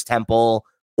the first temple,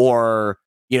 or,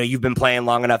 you've been playing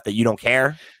long enough that you don't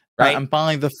care, right? And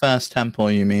by the first temple,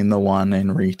 you mean the one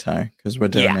in Rito, because we're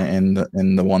doing it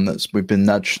in the one we've been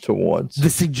nudged towards. The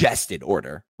suggested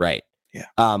order, right? Yeah.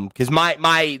 Because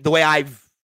the way I've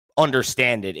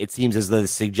understand it, it seems as though the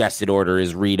suggested order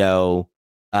is Rito,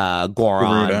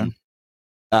 Goron.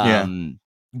 Gerudo.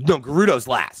 No, Gerudo's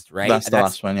last, right? That's the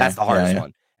last one. Yeah. That's the hardest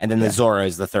one. And then the Zora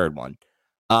is the third one.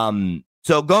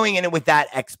 So going in it with that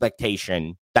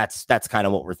expectation, that's kind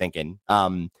of what we're thinking.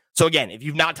 So again, if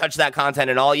you've not touched that content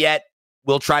at all yet,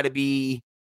 we'll try to be,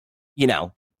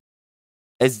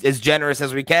 as generous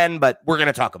as we can, but we're going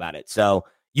to talk about it. So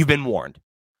you've been warned.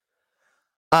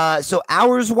 So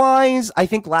hours wise, I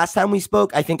think last time we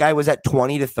spoke, I think I was at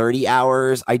 20 to 30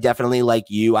 hours. I definitely, like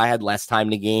you, I had less time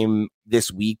to game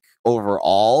this week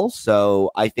overall.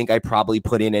 So I think I probably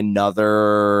put in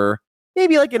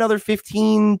maybe another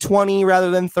 15, 20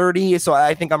 rather than 30. So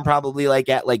I think I'm probably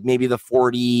at maybe the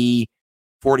 40,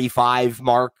 45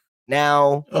 mark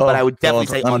now, but I would definitely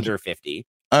say under 50.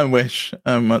 I wish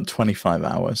I'm at 25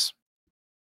 hours.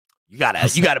 You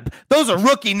gotta, those are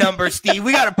rookie numbers, Steve.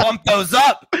 We gotta bump those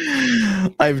up.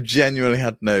 I've genuinely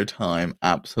had no time,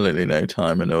 absolutely no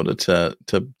time in order to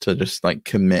just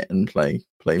commit and play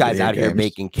Guys video out games. Here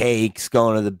making cakes,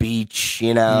 going to the beach,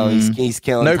 he's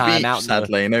killing no time beach, out.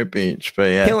 No beach, but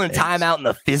yeah. Killing time out in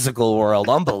the physical world.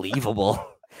 Unbelievable.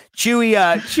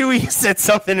 Chewy said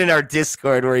something in our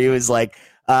Discord where he was like,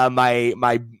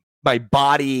 my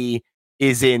body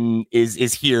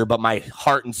is here, but my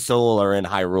heart and soul are in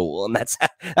Hyrule, and that's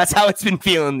how it's been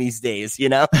feeling these days,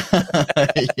 Yeah.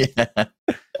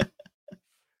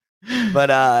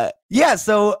 But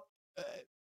so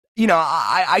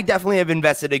I definitely have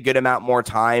invested a good amount more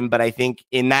time, but I think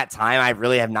in that time I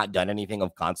really have not done anything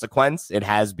of consequence. It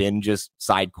has been just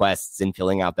side quests and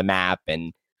filling out the map,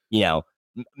 and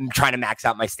trying to max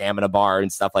out my stamina bar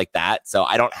and stuff like that. So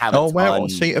I don't have well,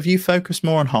 so have you focused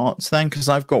more on hearts then? Because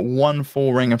I've got 1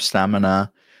 full ring of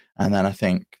stamina and then I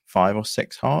think 5 or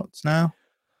 6 hearts now.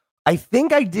 I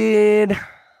think I did.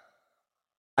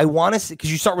 I want to see,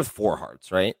 because you start with 4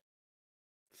 hearts, right?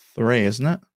 3, isn't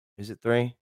it? Is it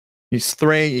 3? It's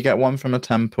 3. You get 1 from a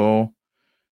temple,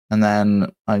 and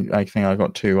then I think I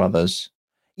got 2 others.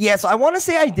 Yeah, so I want to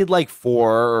say I did like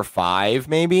 4 or 5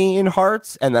 maybe in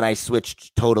hearts, and then I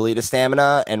switched totally to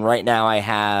stamina. And right now I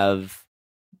have.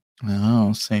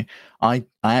 Oh, see, I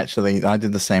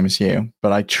did the same as you,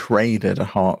 but I traded a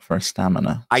heart for a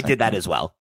stamina. I did that as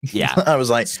well. Yeah, I was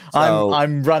like,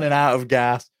 I'm running out of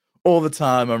gas all the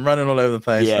time. I'm running all over the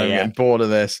place. I'm getting bored of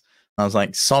this. I was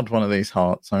like, sod one of these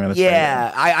hearts. I'm gonna.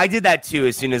 Yeah, I did that too.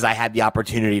 As soon as I had the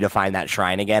opportunity to find that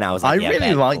shrine again, I was like, I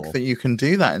really like that you can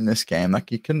do that in this game.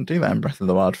 Like you couldn't do that in Breath of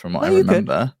the Wild, from what I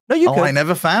remember. No, you could. I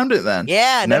never found it then.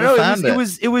 Yeah,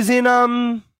 it was in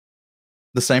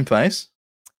the same place.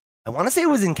 I want to say it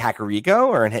was in Kakariko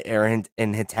or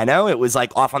in Hiteno. It was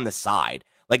like off on the side.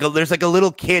 Like there's like a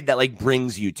little kid that like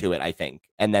brings you to it, I think.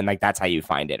 And then like that's how you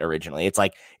find it originally. It's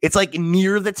like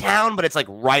near the town, but it's like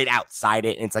right outside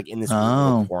it, and it's like in this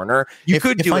little corner.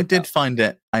 If I did find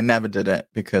it, I never did it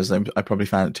because I probably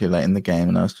found it too late in the game,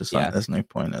 and I was just like, there's no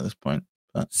point at this point.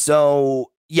 But.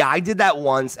 So yeah, I did that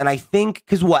once, and I think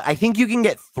I think you can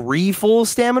get 3 full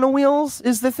stamina wheels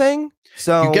is the thing.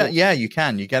 So you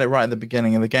can. You get it right at the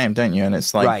beginning of the game, don't you? And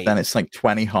it's like then it's like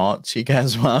 20 hearts you get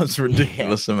as well. It's a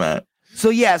ridiculous amount.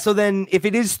 So then if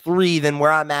it is 3, then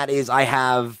where I'm at is I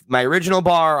have my original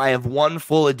bar, I have 1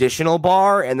 full additional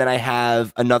bar, and then I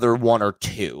have another 1 or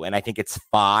 2, and I think it's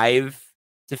 5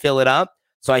 to fill it up.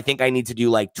 So I think I need to do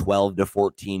like 12 to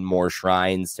 14 more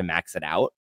shrines to max it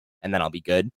out, and then I'll be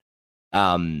good.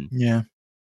 Yeah.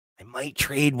 I might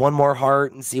trade 1 more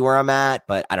heart and see where I'm at,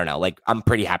 but I don't know. Like I'm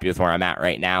pretty happy with where I'm at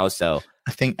right now. So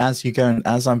I think as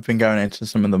I've been going into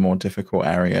some of the more difficult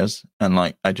areas, and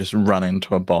like I just run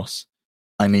into a boss,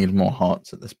 I need more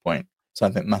hearts at this point. So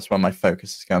I think that's where my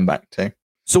focus is going back to.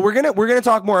 So we're gonna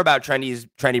talk more about Trendy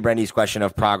Brendy's question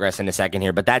of progress in a second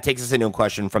here, but that takes us into a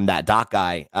question from that Doc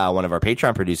guy, one of our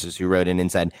Patreon producers, who wrote in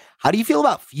and said, "How do you feel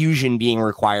about fusion being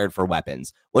required for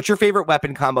weapons? What's your favorite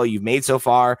weapon combo you've made so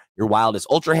far? Your wildest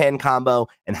Ultra Hand combo,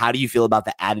 and how do you feel about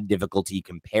the added difficulty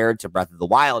compared to Breath of the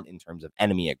Wild in terms of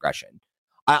enemy aggression?"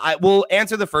 I will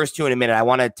answer the first 2 in a minute. I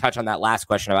want to touch on that last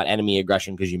question about enemy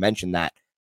aggression because you mentioned that.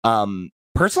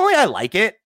 Personally, I like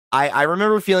it. I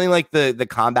remember feeling like the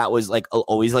combat was like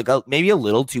always like maybe a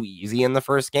little too easy in the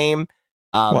first game.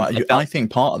 I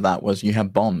think part of that was you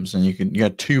had bombs, and you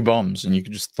had 2 bombs, and you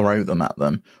could just throw them at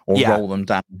them or roll them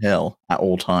downhill at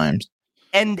all times.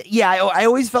 And yeah, I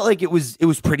always felt like it was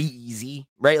pretty easy,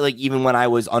 right? Like even when I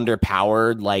was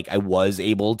underpowered, like I was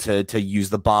able to use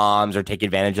the bombs or take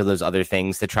advantage of those other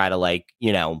things to try to like,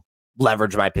 you know,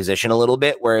 leverage my position a little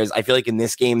bit. Whereas I feel like in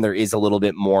this game there is a little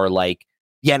bit more like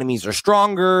the enemies are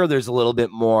stronger. There's a little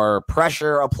bit more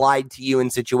pressure applied to you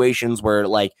in situations where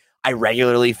like I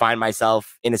regularly find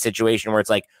myself in a situation where it's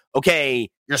like, okay,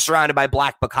 you're surrounded by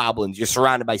black bokoblins, you're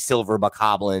surrounded by silver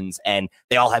bokoblins, and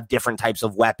they all have different types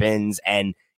of weapons.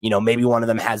 And, you know, maybe one of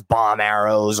them has bomb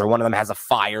arrows or one of them has a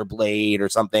fire blade or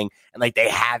something. And like they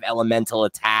have elemental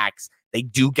attacks. They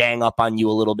do gang up on you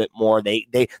a little bit more.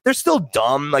 They're still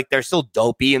dumb. Like they're still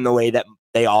dopey in the way that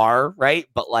they are. Right.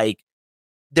 But like,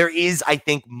 there is, I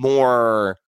think,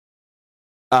 more,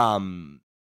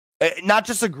 not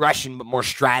just aggression, but more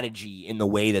strategy in the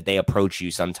way that they approach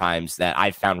you sometimes that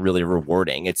I've found really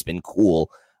rewarding. It's been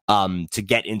cool to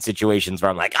get in situations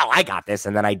where I'm like, oh, I got this.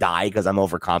 And then I die because I'm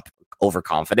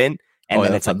overconfident. And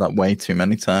then it's like that way too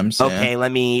many times. Okay,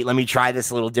 let me try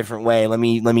this a little different way. Let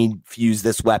me fuse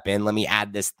this weapon. Let me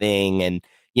add this thing. And,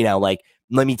 you know, like,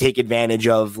 let me take advantage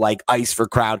of like ice for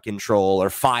crowd control or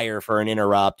fire for an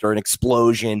interrupt or an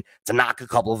explosion to knock a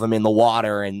couple of them in the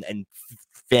water and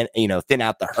thin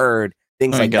out the herd,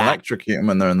 things like that. Electrocute them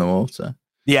when they're in the water.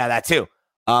 Yeah, that too.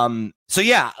 So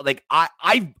yeah, like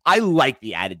I like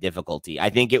the added difficulty. I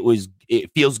think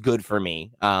it feels good for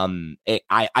me.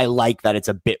 I like that it's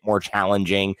a bit more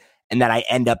challenging and that I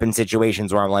end up in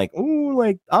situations where I'm like, ooh,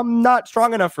 like I'm not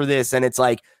strong enough for this. And it's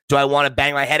like, do I want to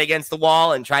bang my head against the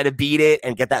wall and try to beat it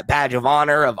and get that badge of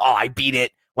honor of, oh, I beat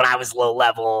it when I was low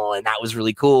level and that was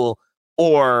really cool?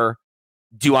 Or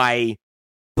do I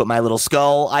put my little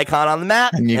skull icon on the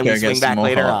map and we swing back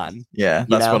later on? Yeah,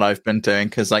 that's what I've been doing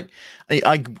because like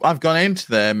I've gone into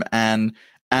them and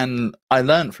I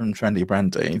learned from Trendy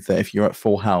Brandy that if you're at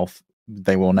full health,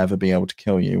 they will never be able to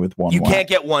kill you with one. You can't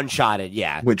get one-shotted,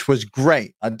 yeah. Which was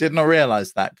great. I did not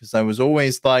realize that because I was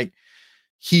always like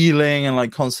healing and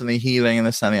like constantly healing and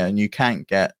this and that, and you can't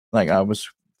get like I was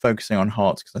focusing on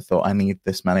hearts because I thought I need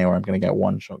this many or I'm going to get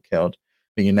one shot killed,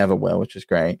 but you never will, which is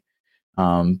great.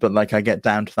 But like I get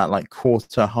down to that like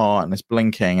quarter heart and it's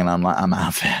blinking and I'm like, I'm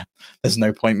out of it. There's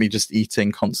no point me just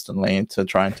eating constantly to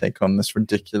try and take on this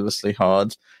ridiculously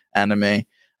hard enemy.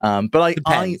 But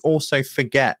I also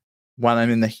forget when I'm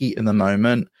in the heat of the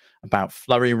moment about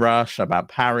flurry rush, about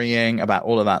parrying, about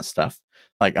all of that stuff.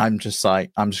 Like I'm just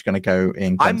gonna go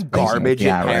in. I'm garbage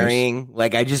at parrying.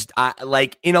 Like I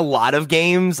like in a lot of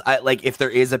games, like if there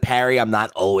is a parry, I'm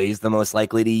not always the most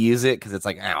likely to use it because it's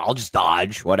like I'll just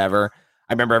dodge whatever.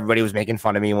 I remember everybody was making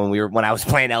fun of me when I was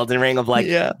playing Elden Ring of like,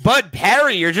 but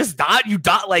parry, you're just you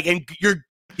dodge like, and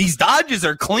these dodges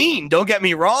are clean. Don't get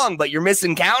me wrong, but you're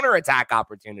missing counterattack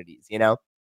opportunities. You know.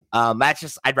 That's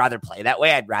just I'd rather play that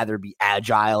way. I'd rather be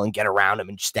agile and get around him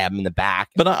and stab him in the back.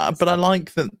 But I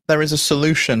like that there is a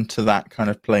solution to that kind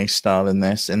of play style in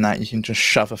this, in that you can just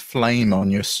shove a flame on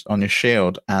your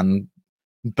shield and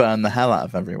burn the hell out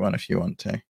of everyone if you want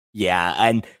to. Yeah,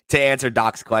 and to answer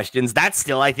Doc's questions, that's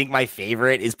still I think my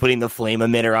favorite is putting the flame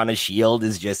emitter on a shield.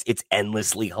 Is just it's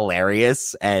endlessly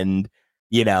hilarious, and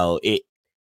you know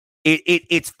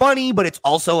it's funny, but it's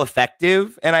also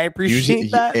effective, and I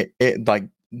appreciate that. It like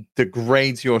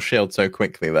degrades your shield so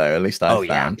quickly though, at least I've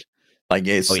found. Like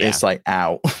it's like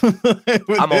out.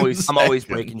 I'm always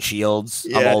breaking shields.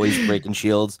 Yeah. I'm always breaking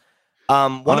shields.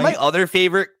 One of my other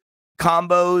favorite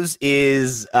combos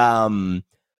is I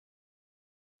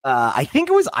think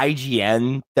it was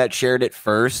IGN that shared it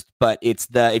first, but it's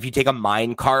if you take a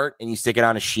mine cart and you stick it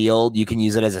on a shield, you can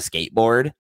use it as a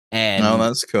skateboard. And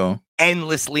that's cool.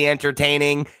 Endlessly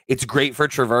entertaining. It's great for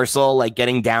traversal, like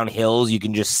getting down hills. You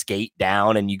can just skate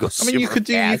down and you go. I mean, you could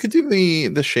do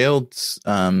the shields.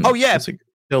 Oh yeah,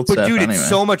 but dude, it's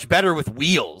so much better with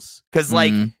wheels because,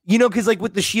 like,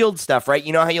 with the shield stuff, right?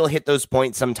 You know how you'll hit those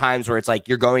points sometimes where it's like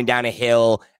you're going down a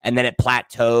hill and then it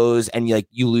plateaus and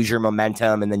you lose your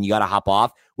momentum and then you got to hop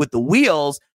off. With the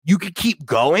wheels, you could keep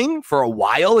going for a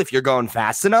while if you're going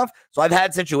fast enough. So I've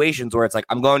had situations where it's like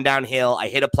I'm going downhill, I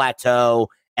hit a plateau,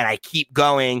 and I keep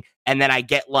going, and then I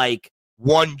get like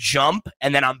one jump,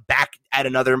 and then I'm back at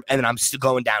another, and then I'm still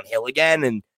going downhill again,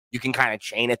 and you can kind of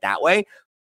chain it that way.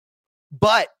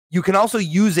 But you can also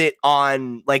use it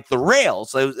on like the rail.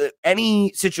 So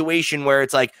any situation where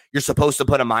it's like you're supposed to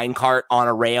put a minecart on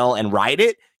a rail and ride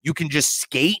it, you can just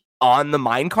skate on the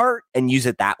minecart and use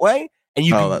it that way. And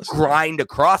you can grind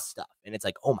across stuff. And it's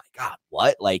like, oh my God,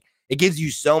 what? Like, it gives you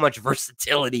so much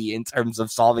versatility in terms of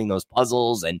solving those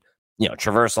puzzles and,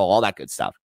 traversal, all that good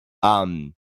stuff.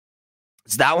 So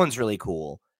that one's really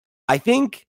cool. I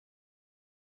think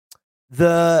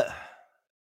I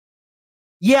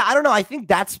don't know. I think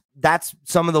that's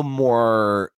some of the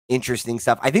more interesting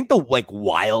stuff. I think the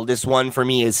wildest one for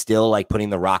me is still like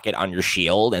putting the rocket on your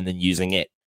shield and then using it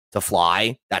to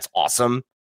fly. That's awesome.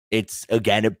 It's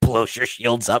again, it blows your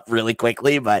shields up really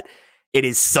quickly, but it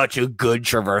is such a good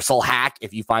traversal hack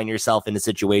if you find yourself in a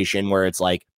situation where it's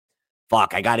like,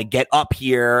 fuck, I got to get up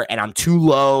here and I'm too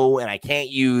low and I can't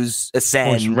use ascend.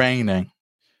 Or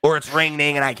it's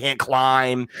raining. And I can't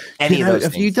climb. Have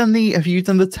you done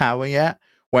the tower yet?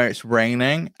 Where it's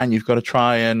raining and you've got to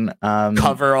try and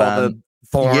cover all the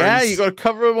thorns. Yeah, you got to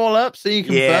cover them all up so you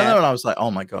can burn them. And I was like,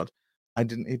 oh my God, I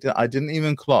didn't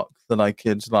even clock that I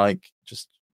could just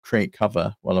create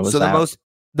cover while I was out.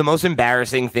 The most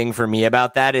embarrassing thing for me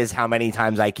about that is how many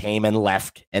times I came and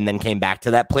left and then came back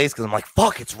to that place because I'm like,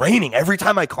 fuck, it's raining every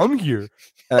time I come here.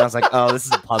 And I was like, oh, this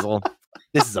is a puzzle.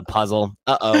 This is a puzzle.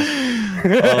 Uh-oh.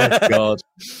 Oh, God.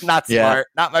 Not smart.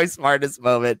 Not my smartest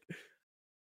moment.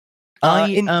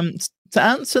 To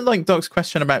answer Doc's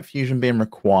question about fusion being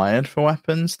required for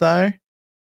weapons, though,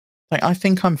 I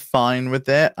think I'm fine with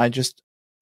it. I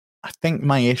think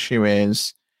my issue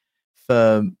is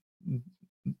for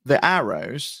the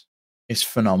arrows is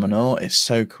phenomenal. It's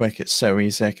so quick. It's so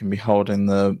easy. I can be holding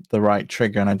the right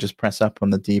trigger and I just press up on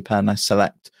the D-pad and I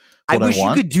select what I wish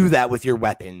you could do that with your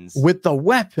weapons. With the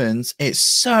weapons, it's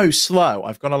so slow.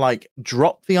 I've got to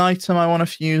drop the item I want to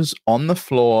fuse on the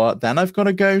floor. Then I've got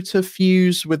to go to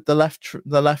fuse with the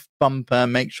left bumper,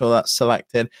 make sure that's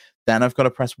selected. Then I've got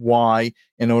to press Y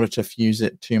in order to fuse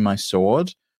it to my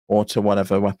sword or to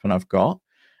whatever weapon I've got.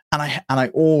 And I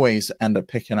always end up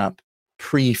picking up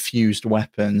pre-fused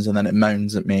weapons, and then it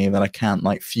moans at me that I can't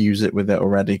fuse it with it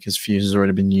already because fuse has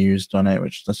already been used on it,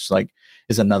 which just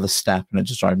is another step, and it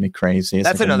just drives me crazy. It's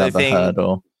that's another thing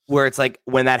hurdle. Where it's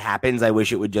when that happens, I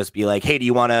wish it would just be like, hey, do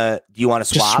you want to swap?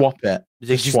 Just swap it.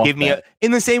 Just give me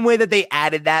in the same way that they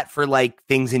added that for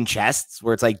things in chests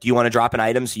where it's do you want to drop an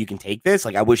item so you can take this?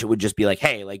 I wish it would just be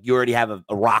hey, you already have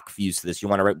a rock fuse to this. You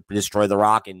want to destroy the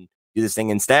rock and do this thing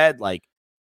instead?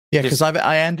 Yeah, because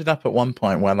I ended up at one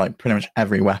point where pretty much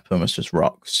every weapon was just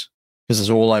rocks because that's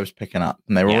all I was picking up,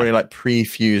 and they were already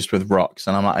pre-fused with rocks,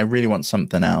 and I'm I really want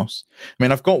something else. I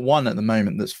mean, I've got one at the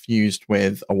moment that's fused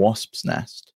with a wasp's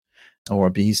nest, or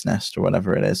a bee's nest or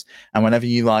whatever it is. And whenever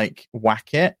you like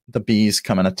whack it, the bees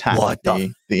come and attack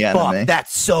the enemy.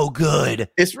 That's so good.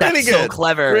 It's really good. So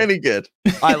clever. Really good.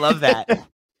 I love that.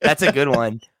 That's a good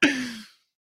one.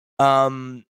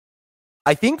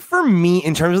 I think for me,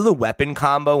 in terms of the weapon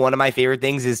combo, one of my favorite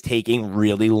things is taking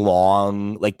really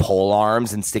long, like, pole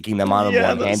arms and sticking them on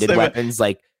one-handed weapons,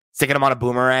 like sticking them on a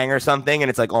boomerang or something. And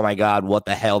it's like, oh my God, what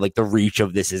the hell? Like, the reach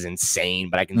of this is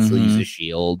insane, but I can still use a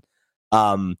shield.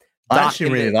 I actually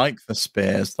really like the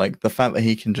spears, like the fact that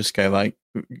he can just go like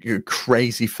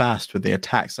crazy fast with the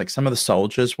attacks, like some of the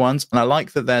soldiers ones. And I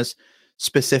like that there's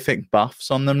specific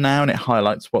buffs on them now, and it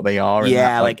highlights what they are. Yeah, in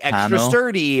that, like extra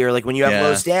sturdy, or like when you have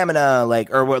low stamina,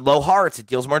 like, or low hearts, it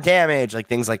deals more damage. Like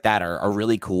things like that are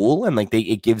really cool, and like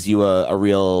it gives you a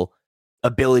real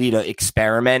ability to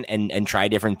experiment and try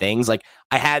different things. Like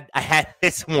I had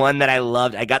this one that I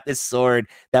loved. I got this sword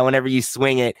that whenever you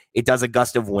swing it, it does a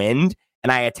gust of wind.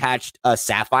 And I attached a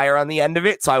sapphire on the end of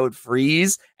it, so I would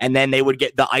freeze, and then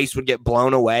the ice would get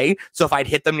blown away. So if I'd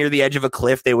hit them near the edge of a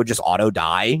cliff, they would just auto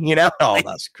die, you know? Oh,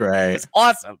 that's great. It's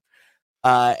awesome.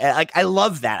 Like I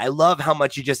love that. I love how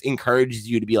much it just encourages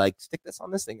you to be like, stick this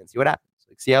on this thing and see what happens.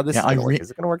 Like, see how this is gonna work.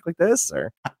 Is it gonna work like this?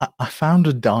 Or I found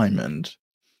a diamond,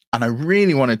 and I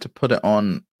really wanted to put it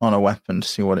on a weapon to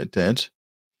see what it did,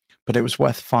 but it was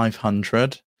worth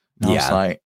 500. I was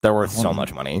like, they're worth so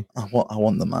much money. I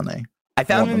want the money. I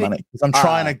found the money because I'm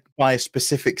trying to buy a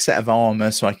specific set of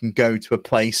armor so I can go to a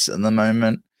place at the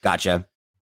moment. Gotcha.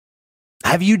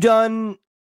 Have you done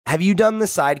the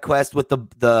side quest with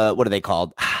the what are they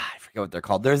called? I forget what they're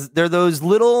called. They're those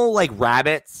little like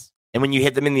rabbits, and when you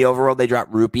hit them in the overworld, they drop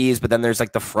rupees. But then there's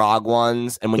like the frog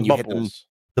ones, and when you hit them,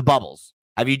 the bubbles.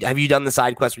 Have you done the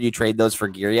side quest where you trade those for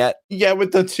gear yet? Yeah,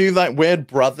 with the two like weird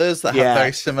brothers that have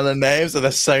very similar names, and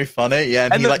they're so funny. Yeah,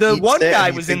 and the one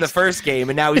guy was in the first game,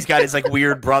 and now he's got his like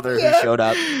weird brother who showed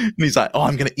up. And he's like, "Oh,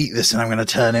 I'm gonna eat this, and I'm gonna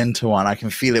turn into one. I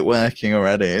can feel it working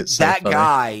already." It's so that funny.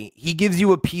 guy. He gives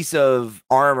you a piece of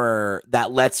armor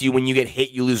that lets you, when you get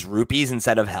hit, you lose rupees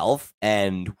instead of health,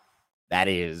 and that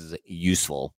is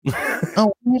useful.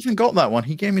 Oh, I haven't got that one.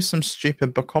 He gave me some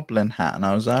stupid bokoblin hat, and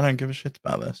I don't give a shit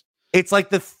about this. It's like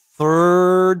the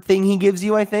third thing he gives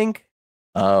you, I think.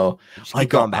 Oh, I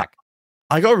got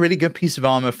a really good piece of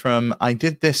armor from. I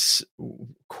did this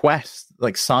quest,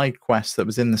 like side quest that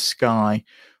was in the sky,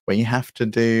 where you have to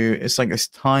do. It's like this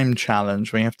time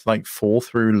challenge where you have to like fall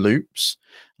through loops.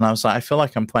 And I was like, I feel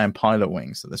like I'm playing Pilot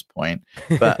Wings at this point.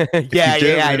 But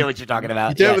I know what you're talking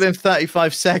about. You do it within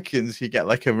 35 seconds, you get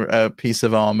like a piece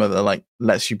of armor that like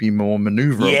lets you be more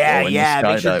maneuverable. It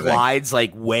makes your glides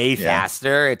like way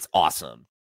faster. It's awesome.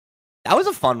 That was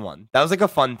a fun one. That was like a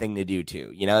fun thing to do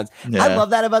too. You know, I love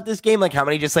that about this game. Like how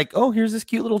many just like, oh, here's this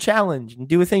cute little challenge and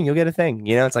do a thing, you'll get a thing.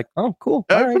 You know, it's like, oh, cool.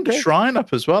 I opened a shrine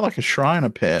up as well. Like a shrine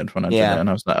appeared when I did it, and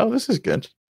I was like, oh, this is good.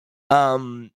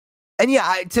 And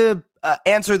to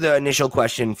answer the initial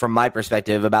question from my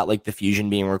perspective about like the fusion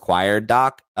being required,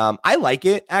 Doc, I like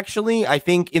it actually. I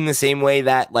think in the same way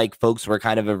that like folks were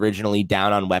kind of originally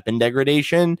down on weapon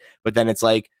degradation, but then it's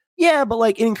like, yeah, but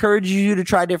like it encourages you to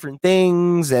try different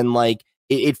things, and like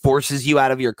it forces you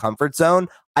out of your comfort zone.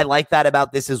 I like that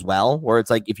about this as well, where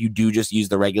it's like if you do just use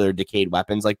the regular decayed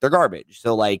weapons, like they're garbage.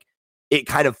 So like it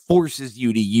kind of forces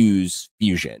you to use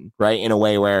fusion, right? In a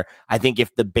way where I think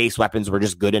if the base weapons were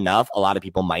just good enough, a lot of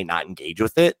people might not engage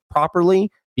with it properly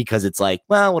because it's like,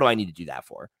 well, what do I need to do that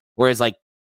for? Whereas like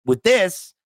with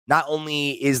this, not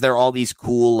only is there all these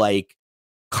cool like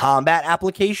combat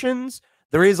applications,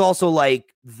 there is also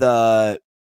like the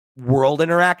world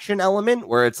interaction element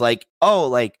where it's like, oh,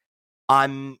 like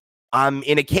I'm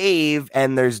in a cave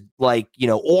and there's like, you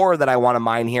know, ore that I want to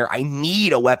mine here. I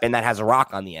need a weapon that has a rock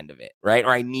on the end of it, right?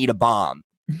 Or I need a bomb.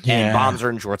 And bombs are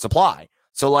in short supply.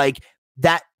 So like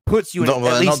that puts you in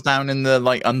at least not down in the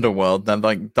like underworld. They're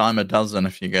like dime a dozen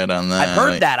if you go down there. I've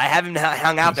heard that. I haven't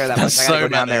hung out there that much. I gotta go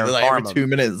down there and farm every 2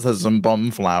 minutes there's some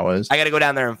bomb flowers. I gotta go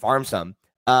down there and farm some.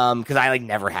 Because I like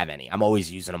never have any. I'm always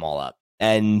using them all up.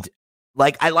 And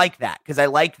like I like that because I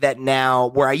like that now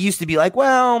where I used to be like,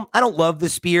 well, I don't love the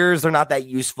spears. They're not that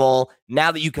useful.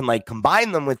 Now that you can like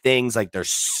combine them with things, like they're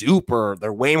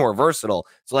way more versatile.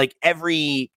 So like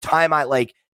every time I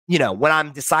like, you know, when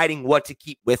I'm deciding what to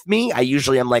keep with me, I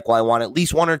usually am like, well, I want at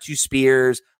least one or two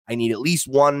spears. I need at least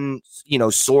one, you know,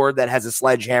 sword that has a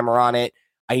sledgehammer on it.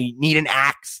 I need an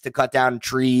axe to cut down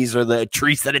trees or the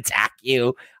trees that attack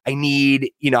you. I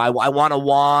need, you know, I want a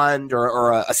wand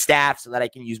or a staff so that I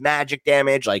can use magic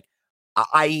damage. Like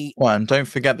Well, and don't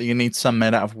forget that you need some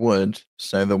made out of wood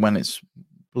so that when it's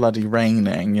bloody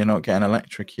raining, you're not getting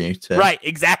electrocuted. Right,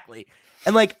 exactly.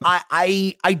 And like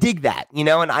I dig that, you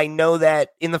know, and I know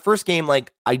that in the first game,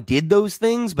 like I did those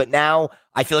things, but now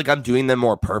I feel like I'm doing them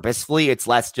more purposefully. It's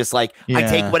less just like I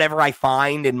take whatever I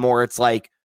find, and more it's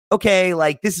like, okay,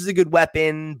 like this is a good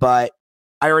weapon, but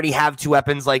I already have 2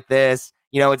 weapons like this.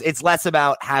 You know, it's less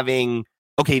about having,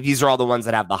 okay, these are all the ones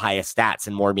that have the highest stats,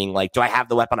 and more being like, do I have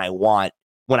the weapon I want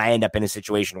when I end up in a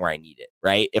situation where I need it,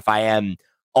 right? If I am,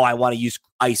 oh, I want to use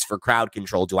ice for crowd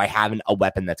control, do I have a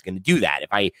weapon that's going to do that? If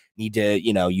I need to,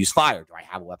 you know, use fire, do I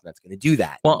have a weapon that's going to do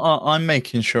that? Well, I'm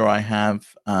making sure I have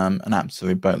an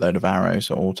absolute boatload of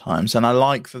arrows at all times. And I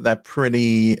like that they're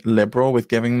pretty liberal with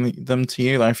giving them to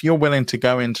you. Like if you're willing to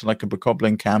go into like a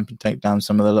bokoblin camp and take down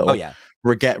some of the little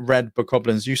red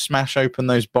bokoblins, you smash open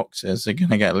those boxes, you're going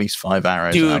to get at least 5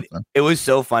 arrows out of them. It was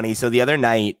so funny. So the other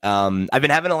night, I've been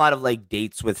having a lot of like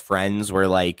dates with friends where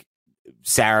like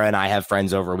Sarah and I have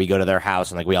friends over. We go to their house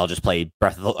and like we all just play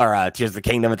Tears of the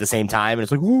Kingdom at the same time. And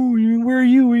it's like, oh, where are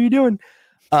you? What are you doing?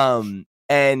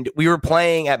 And we were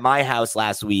playing at my house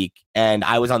last week, and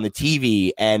I was on the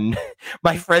TV, and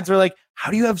my friends were like,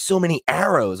 how do you have so many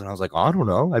arrows? And I was like, oh, I don't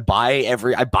know. I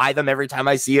buy them every time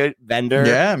I see a vendor.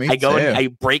 Yeah, me I go too. and I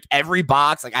break every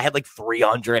box. Like I had like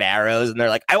 300 arrows, and they're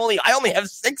like, I only have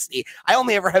 60. I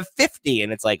only ever have 50.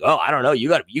 And it's like, oh, I don't know. You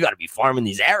gotta be farming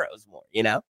these arrows more, you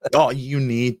know? Oh, you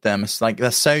need them. It's like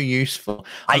they're so useful.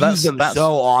 I use them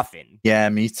so often. Yeah,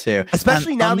 me too.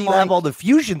 Especially now that you have all the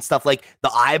fusion stuff, like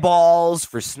the eyeballs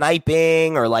for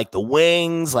sniping or like the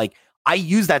wings. Like I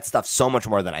use that stuff so much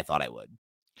more than I thought I would.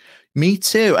 Me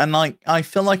too. And like I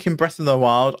feel like in Breath of the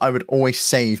Wild, I would always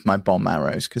save my bomb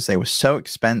arrows because they were so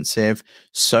expensive,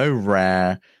 so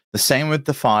rare. The same with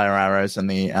the fire arrows and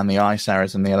the ice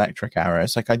arrows and the electric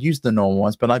arrows. Like I'd use the normal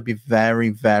ones, but I'd be very,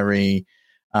 very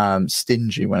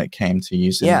stingy when it came to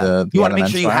using the you want to make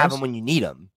sure you arrows. have them when you need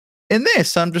them. In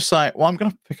this, I'm just like, well, I'm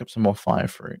going to pick up some more fire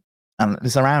fruit, and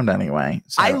it's around anyway.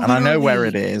 So, I know where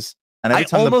it is. And every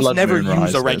time I almost the blood never moon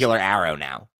use a rises, regular arrow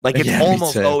now. Like it's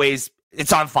almost always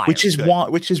it's on fire. Which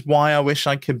is why I wish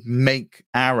I could make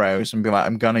arrows and be like,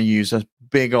 I'm going to use a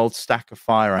big old stack of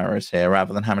fire arrows here,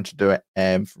 rather than having to do it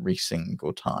every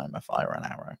single time I fire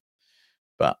an arrow.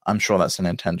 But I'm sure that's an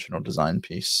intentional design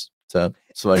piece to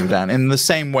slow you down. In the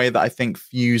same way that I think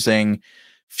fusing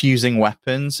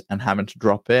weapons and having to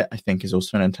drop it, I think is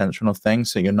also an intentional thing.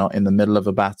 So you're not in the middle of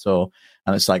a battle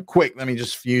and it's like, quick, let me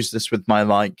just fuse this with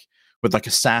my with a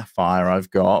sapphire I've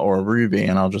got or a ruby,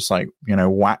 and I'll just like, you know,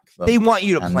 whack them. They want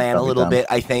you to plan a little bit,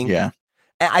 I think. Yeah.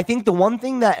 And I think the one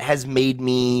thing that has made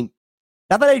me,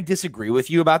 not that I disagree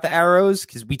with you about the arrows,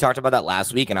 because we talked about that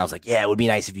last week and I was like, yeah, it would be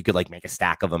nice if you could like make a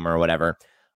stack of them or whatever.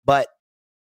 But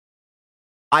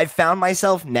I've found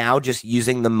myself now just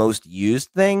using the most used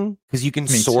thing, because you can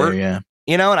sort,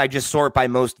 you know, and I just sort by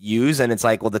most used, and it's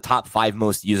like, well, the top 5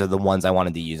 most used are the ones I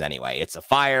wanted to use anyway. It's a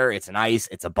fire, it's an ice,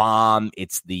 it's a bomb,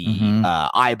 it's the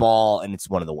eyeball, and it's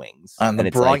one of the wings. And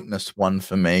the brightness one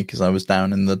for me, because I was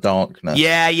down in the darkness.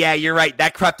 Yeah, you're right.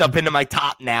 That crept up into my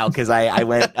top now, because I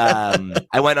went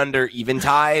I went under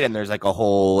Eventide, and there's like a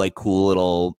whole like cool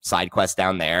little side quest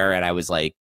down there, and I was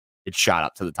like, it shot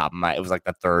up to the top of it was like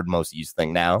the 3rd most used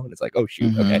thing now. And it's like, oh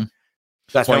shoot, okay.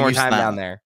 So I spent more time down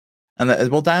there. And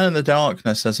down in the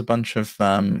darkness, there's a bunch of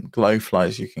glow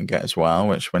flies you can get as well,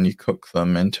 which when you cook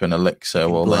them into an elixir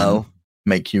will then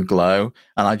make you glow.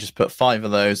 And I just put 5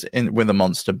 of those in with a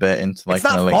monster bit into like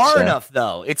an elixir. It's not far enough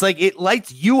though. It's like it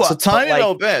lights you up. It's a tiny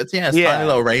little bit. Yeah, it's a tiny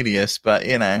little radius. But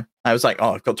you know, I was like,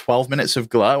 oh, I've got 12 minutes of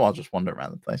glow. I'll just wander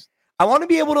around the place. I want to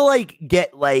be able to like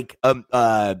get like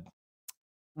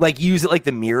use it like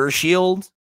the mirror shield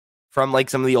from like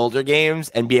some of the older games,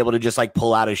 and be able to just like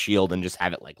pull out a shield and just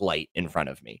have it like light in front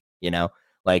of me, you know,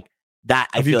 like that.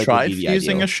 Have you tried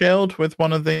using a shield with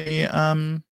one of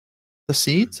the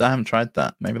seeds? I haven't tried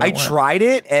that. Maybe I tried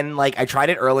it, and like I tried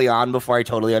it early on before I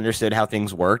totally understood how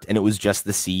things worked, and it was just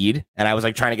the seed, and I was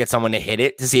like trying to get someone to hit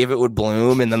it to see if it would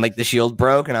bloom, and then like the shield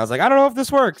broke, and I was like, I don't know if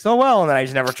this works so well, and then I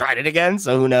just never tried it again,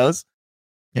 so who knows.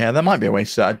 Yeah, there might be a way.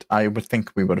 So I would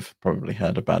think we would have probably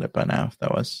heard about it by now if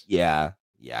there was. Yeah,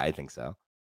 I think so.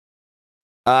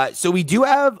 So we do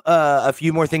have a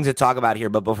few more things to talk about here,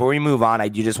 but before we move on, I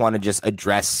do just want to just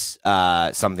address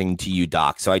something to you,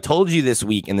 Doc. So I told you this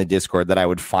week in the Discord that I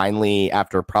would finally,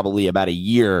 after probably about a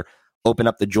year, open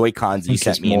up the Joy-Cons you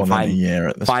sent me and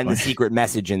find the secret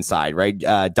message inside, right?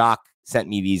 Doc sent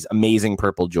me these amazing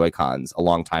purple Joy-Cons a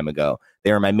long time ago.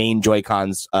 They were my main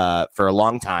Joy-Cons for a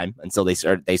long time until they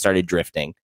started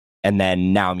drifting, and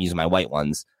then now I'm using my white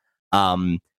ones.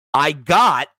 I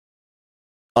got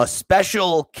a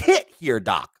special kit here,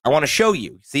 Doc. I want to show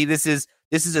you. See, this is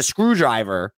a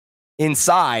screwdriver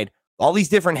inside all these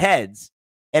different heads,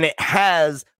 and it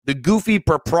has the goofy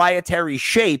proprietary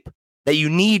shape that you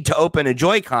need to open a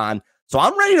Joy-Con. So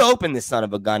I'm ready to open this son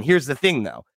of a gun. Here's the thing,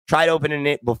 though. Tried opening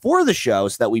it before the show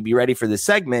so that we'd be ready for this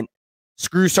segment.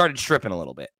 Screws started stripping a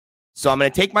little bit. So I'm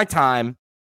going to take my time. I'm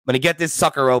going to get this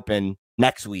sucker open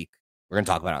next week. We're going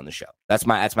to talk about it on the show. That's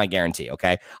my guarantee,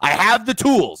 okay? I have the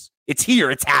tools. It's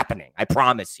here. It's happening. I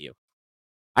promise you.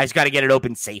 I just got to get it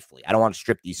open safely. I don't want to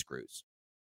strip these screws.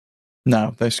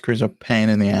 No, those screws are a pain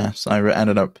in the ass. I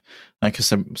ended up, like I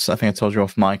said, I think I told you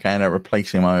off mic, I ended up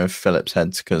replacing mine with Phillips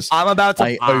heads because I'm about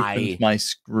to opened my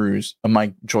screws and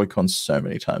my Joy-Cons so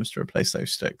many times to replace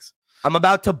those sticks. I'm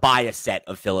about to buy a set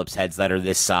of Phillips heads that are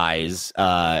this size,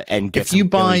 and get if you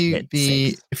buy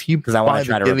the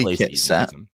Ghillie Kit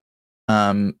set,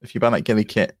 if you buy that Ghillie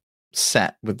Kit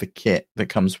set with the kit that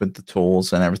comes with the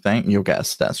tools and everything, you'll get a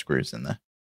set of screws in there.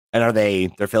 And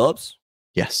they're Phillips?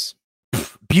 Yes.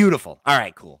 Beautiful. All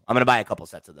right, cool. I'm going to buy a couple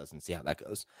sets of those and see how that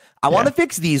goes. I want to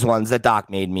fix these ones that Doc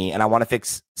made me, and I want to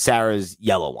fix Sarah's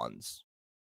yellow ones.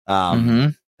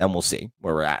 And we'll see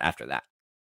where we're at after that.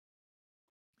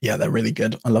 Yeah, they're really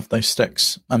good. I love those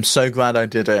sticks. I'm so glad I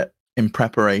did it in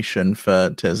preparation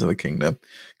for Tears of the Kingdom,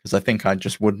 because I think I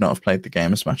just would not have played the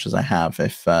game as much as I have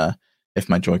if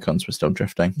my Joy-Cons were still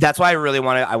drifting. That's why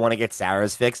I want to get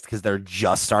Sarah's fixed, because they're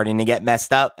just starting to get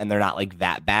messed up, and they're not like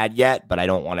that bad yet, but I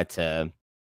don't want it to,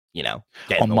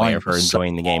 get in the way of her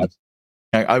enjoying the game.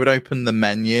 I would open the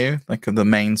menu, like the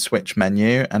main Switch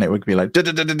menu, and it would be like,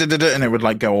 and it would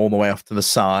like go all the way off to the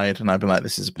side, and I'd be like,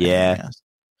 this is a pain in the ass.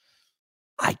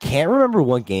 I can't remember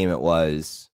what game it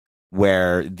was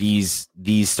where these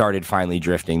started finally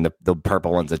drifting, the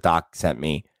purple ones that Doc sent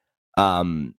me.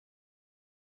 But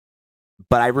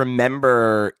I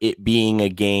remember it being a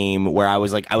game where I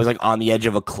was like on the edge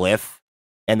of a cliff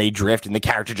and they drift and the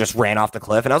character just ran off the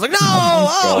cliff and I was like, no,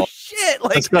 oh shit.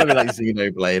 Like, it's gotta be like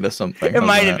Xenoblade or something. It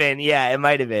might have been. Yeah, it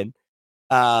might have been.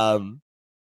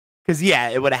 Because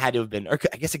it would have had to have been, or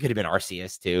I guess it could have been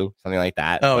Arceus too, something like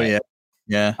that. Oh, but,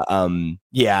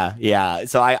 yeah.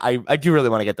 So I do really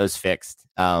want to get those fixed.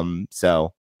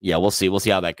 So yeah, we'll see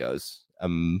how that goes.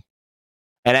 And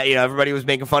everybody was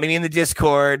making fun of me in the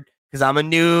Discord because I'm a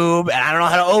noob and I don't know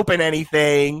how to open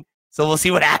anything. So we'll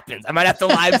see what happens. I might have to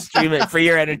live stream it for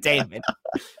your entertainment.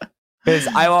 Because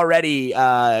I already,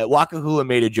 Wakahula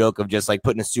made a joke of just like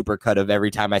putting a supercut of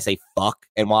every time I say fuck.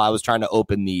 And while I was trying to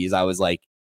open these, I was like,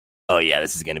 oh yeah,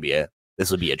 this would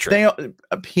be a trick.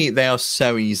 Pete, they are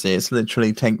so easy. It's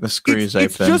literally take the screws open.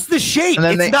 It's just the shape.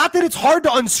 It's not that it's hard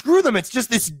to unscrew them. It's just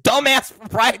this dumbass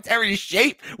proprietary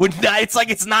shape. It's like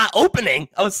it's not opening.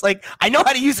 I was like, I know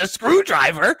how to use a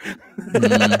screwdriver.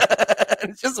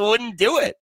 It just wouldn't do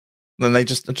it. Then they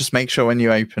just make sure when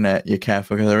you open it, you're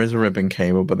careful because there is a ribbon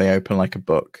cable, but they open like a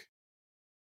book.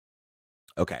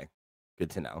 Okay, good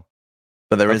to know.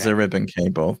 But there is a ribbon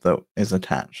cable that is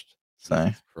attached. So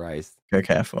Christ, go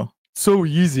careful. So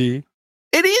easy.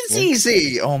 It is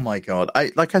easy. Oh my god!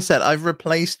 Like I said, I've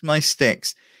replaced my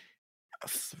sticks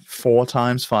 4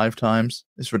 times, 5 times.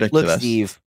 It's ridiculous. Look,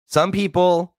 Steve. Some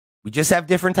people, we just have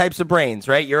different types of brains,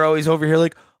 right? You're always over here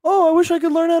like, oh, I wish I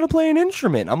could learn how to play an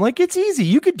instrument. I'm like, it's easy.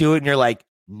 You could do it. And you're like,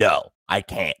 no, I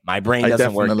can't. My brain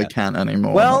doesn't work. I definitely can't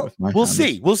anymore. Well, we'll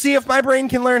see. We'll see if my brain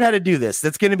can learn how to do this.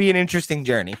 That's going to be an interesting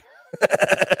journey.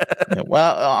 Yeah,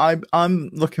 well, I'm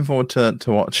looking forward to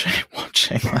watching.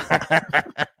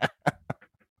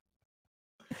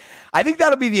 I think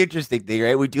that'll be the interesting thing,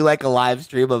 right? We do like a live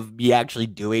stream of me actually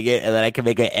doing it, and then I can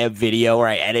make a video where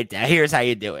I edit down. Here's how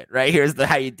you do it, right? Here's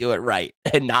how you do it right,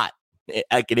 and not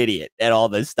like an idiot and all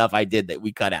this stuff I did that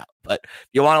we cut out. But if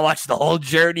you want to watch the whole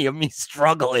journey of me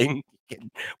struggling, you can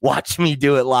watch me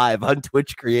do it live on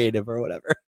Twitch Creative or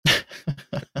whatever.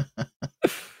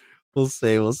 We'll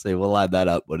see. We'll line that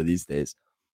up one of these days.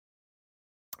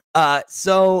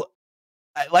 So,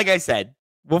 like I said,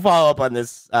 we'll follow up on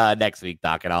this next week,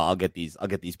 Doc, and I'll get these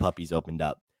puppies opened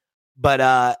up.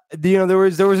 But there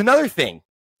was another thing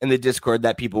in the Discord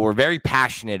that people were very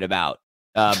passionate about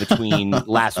between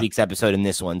last week's episode and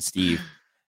this one, Steve.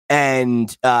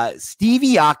 And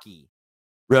Stevie Aki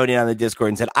wrote in on the Discord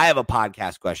and said, I have a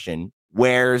podcast question.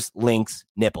 Where's Link's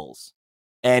nipples?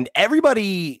 And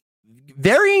everybody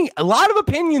a lot of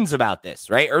opinions about this,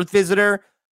 right? Earth Visitor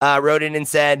wrote in and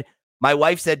said, my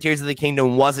wife said Tears of the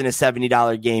Kingdom wasn't a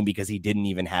 $70 game because he didn't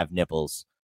even have nipples.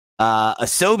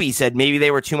 Asobi said maybe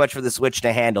they were too much for the Switch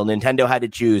to handle. Nintendo had to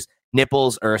choose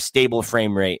nipples or a stable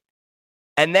frame rate.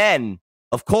 And then,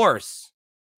 of course,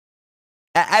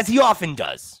 as he often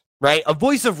does, right? A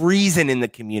voice of reason in the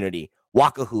community,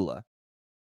 Wakahula,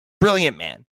 brilliant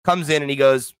man, comes in and he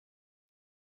goes,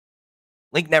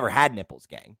 Link never had nipples,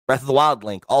 gang. Breath of the Wild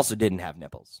Link also didn't have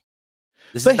nipples.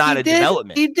 This is not a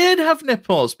development. He did have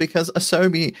nipples because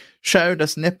Asobi showed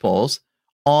us nipples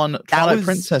on Twilight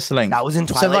Princess Link. That was in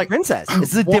Twilight Princess.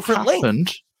 This is a different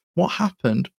Link. What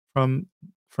happened from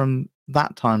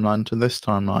that timeline to this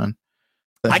timeline?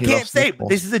 I can't say, but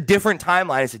this is a different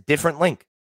timeline. It's a different Link.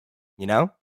 You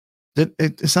know?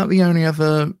 Is that the only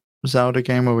other Zelda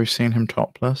game where we've seen him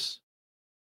topless?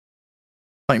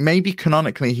 Like, maybe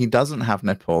canonically he doesn't have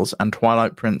nipples, and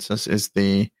Twilight Princess is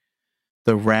the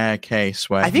rare case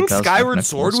where I think Skyward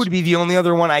Sword would be the only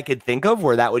other one I could think of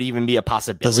where that would even be a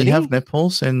possibility. Does he have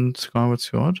nipples in Skyward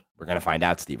Sword? We're gonna find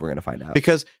out, Steve. We're gonna find out.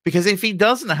 Because if he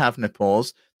doesn't have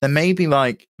nipples, then maybe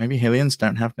Hylians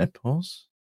don't have nipples,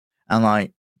 and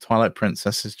like Twilight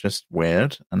Princess is just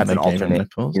weird, and that's they an gave him alternate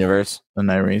nipples universe for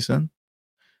no reason.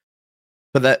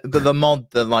 But the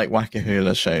mod that like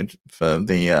Wakahula showed for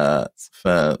the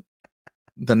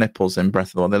nipples in Breath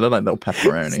of the Wild, they look like little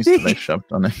pepperonis that they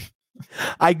shoved on it.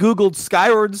 I googled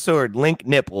Skyward Sword Link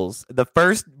nipples. The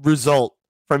first result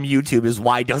from YouTube is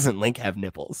why doesn't Link have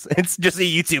nipples? It's just a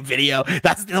YouTube video.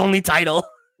 That's the only title.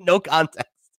 No context.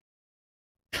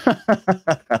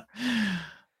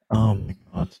 Oh my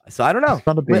god! So I don't know.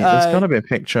 There's gotta be a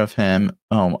picture of him.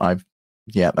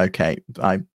 Okay.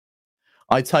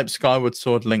 I typed Skyward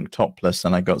Sword Link topless,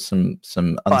 and I got some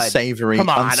unsavory. Come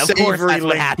on, unsavory of course that's links.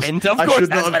 what happened. Of I course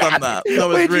should that's not what have done happened. that. That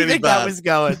was Where do you really think bad. that was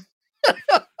going?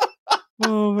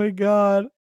 Oh my god,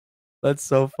 that's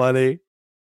so funny.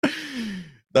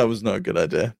 That was not a good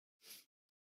idea.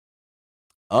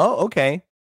 Oh, okay.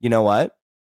 You know what?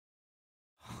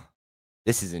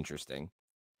 This is interesting.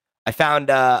 I found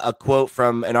a quote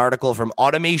from an article from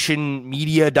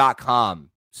automationmedia.com.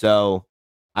 So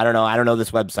I don't know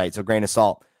this website, so grain of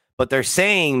salt. But they're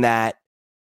saying that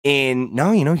here's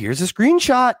a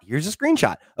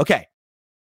screenshot. Okay.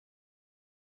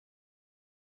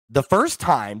 The first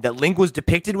time that Link was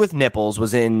depicted with nipples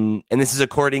was and this is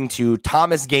according to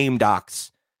Thomas Game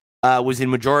Docs, was in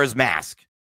Majora's Mask.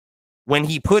 When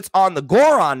he puts on the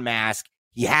Goron mask,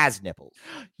 he has nipples.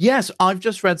 Yes, I've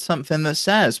just read something that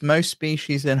says most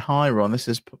species in Hyrule, and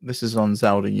this is on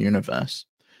Zelda Universe.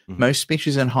 Mm-hmm. Most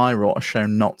species in Hyrule are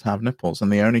shown not to have nipples,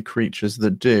 and the only creatures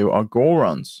that do are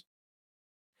Gorons.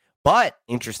 But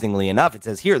interestingly enough, it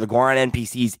says here the Goron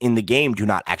NPCs in the game do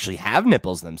not actually have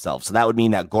nipples themselves. So that would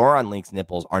mean that Goron Link's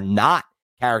nipples are not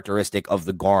characteristic of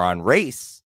the Goron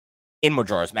race in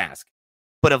Majora's Mask,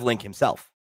 but of Link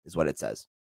himself, is what it says.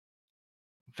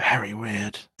 Very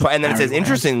weird. And then it says,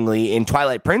 interestingly, in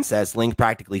Twilight Princess, Link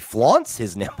practically flaunts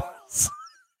his nipples.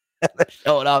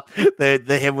 Showing up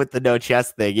the him with the no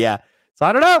chest thing. Yeah. So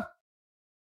I don't know.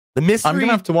 The mystery. I'm going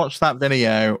to have to watch that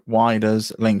video. Why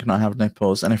does Link not have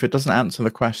nipples? And if it doesn't answer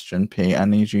the question, Pete, I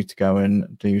need you to go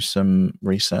and do some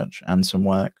research and some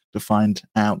work to find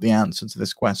out the answer to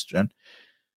this question.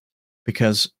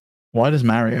 Because why does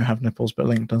Mario have nipples but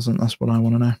Link doesn't? That's what I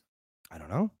want to know. I don't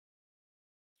know.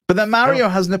 But then Mario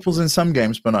has nipples in some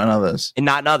games, but not in others. And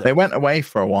not in others. They went away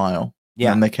for a while.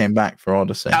 Yeah. And they came back for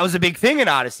Odyssey. That was a big thing in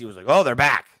Odyssey. It was like, oh, they're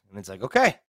back. And it's like,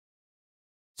 okay.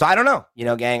 So I don't know.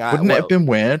 Gang. Wouldn't it have been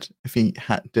weird if he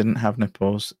didn't have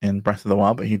nipples in Breath of the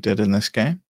Wild, but he did in this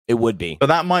game? It would be. But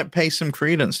that might pay some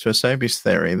credence to Asobi's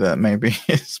theory that maybe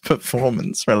it's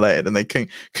performance related and they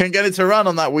couldn't get it to run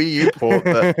on that Wii U port.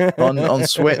 But on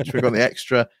Switch, we've got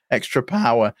the extra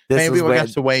power. Maybe we'll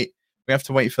have to wait. We have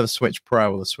to wait for the Switch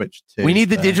Pro or the Switch 2. We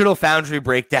need the Digital Foundry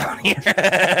breakdown here.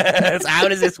 So how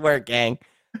does this work, gang?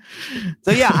 So,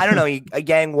 yeah, I don't know.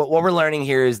 Again, what we're learning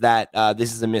here is that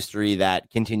this is a mystery that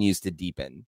continues to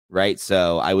deepen, right?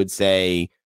 So I would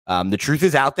say the truth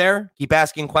is out there. Keep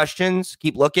asking questions.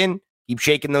 Keep looking. Keep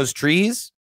shaking those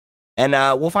trees. And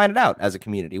we'll find it out as a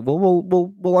community.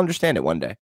 We'll understand it one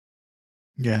day.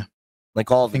 Yeah. Like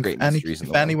all of the great mysteries in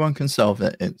the world. If anyone can solve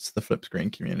it, it's the flip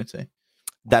screen community.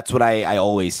 That's what I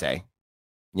always say,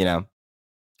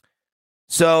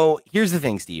 So here's the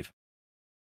thing, Steve.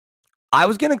 I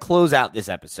was going to close out this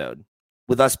episode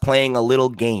with us playing a little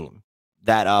game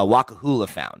that Wakahula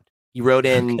found. He wrote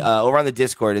in over on the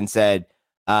Discord and said,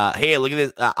 hey, look at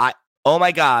this. Oh,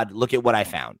 my God, look at what I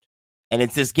found. And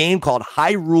it's this game called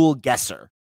Hyrule Guesser,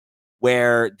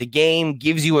 where the game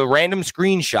gives you a random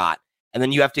screenshot, and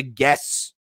then you have to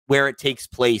guess where it takes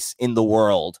place in the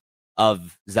world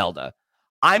of Zelda.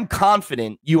 I'm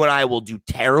confident you and I will do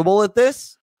terrible at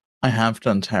this. I have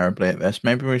done terribly at this.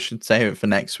 Maybe we should save it for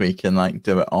next week and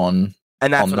do it on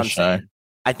the show.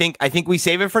 Saying. I think we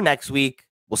save it for next week.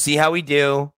 We'll see how we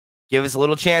do. Give us a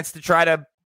little chance to try to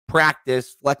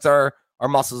practice, flex our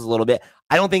muscles a little bit.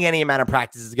 I don't think any amount of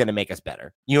practice is going to make us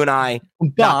better. You and I,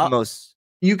 but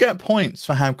you get points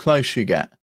for how close you get.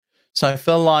 So I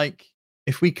feel like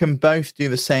if we can both do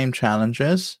the same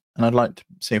challenges, and I'd like to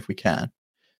see if we can,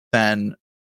 then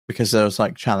because there's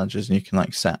like challenges and you can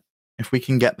like set. If we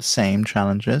can get the same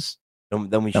challenges, then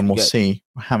we'll see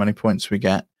how many points we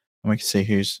get, and we can see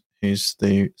who's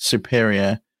the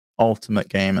superior ultimate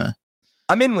gamer.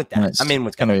 I'm in with that.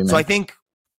 So I think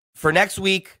for next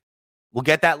week, we'll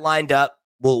get that lined up.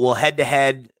 We'll head to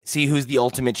head, see who's the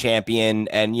ultimate champion,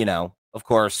 and of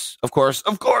course,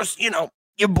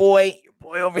 your boy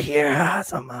over here.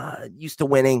 I'm used to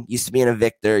winning, used to being a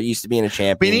victor, used to being a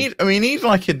champion. We need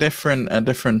like a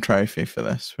different trophy for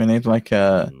this. We need like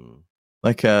a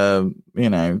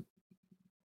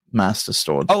Master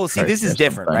Sword. Oh, see, this is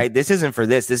different, right? This isn't for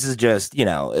this. This is just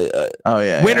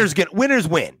winners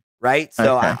win, right?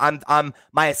 So okay. I'm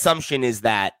my assumption is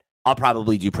that I'll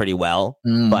probably do pretty well,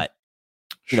 but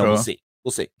we'll see.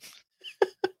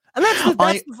 And that's the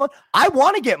fun. I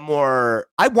want to get more.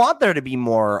 I want there to be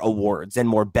more awards and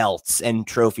more belts and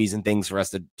trophies and things for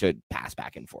us to pass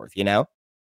back and forth,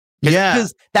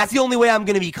 because that's the only way I'm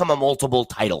going to become a multiple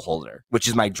title holder, which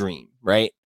is my dream,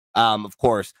 right? Of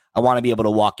course, I want to be able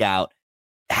to walk out,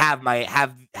 have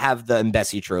the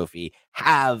Embassy trophy,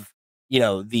 have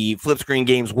the Flip Screen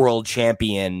Games World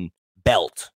Champion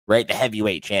belt, right? The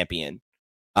heavyweight champion.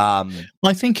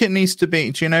 I think it needs to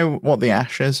be. Do you know what the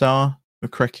Ashes are for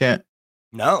cricket?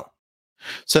 No.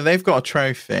 So they've got a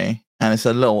trophy, and it's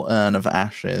a little urn of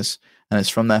ashes, and it's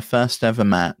from their first ever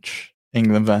match,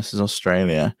 England versus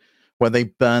Australia, where they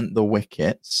burnt the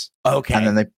wickets. Okay.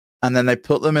 And then they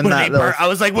put them in that little... I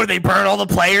was like, would they burn all the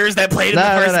players that played in the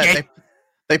first game?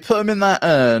 They put them in that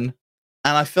urn,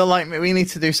 and I feel like we need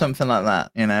to do something like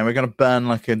that. We're going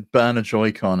to burn a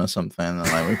Joy-Con or something, and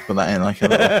like we put that in like a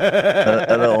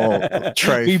little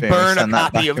trophy. We burn a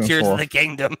copy of Tears of the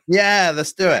Kingdom. Yeah,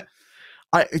 let's do it.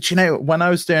 When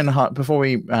I was doing before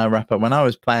we wrap up, when I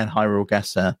was playing Hyrule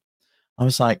Guesser, I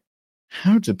was like,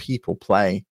 how do people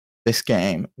play this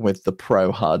game with the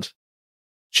Pro HUD?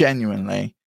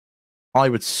 Genuinely, I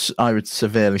would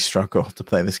severely struggle to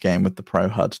play this game with the Pro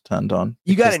HUD turned on.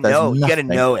 You got to know. You got to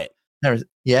know it.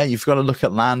 You've got to look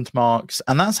at landmarks,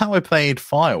 and that's how I played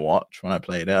Firewatch. When I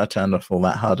played it, I turned off all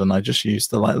that HUD and I just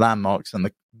used the landmarks and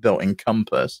the built-in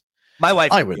compass. My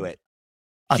wife would do it.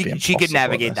 She could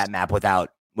navigate that map without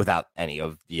any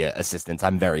of the assistance.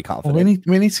 I'm very confident. Well,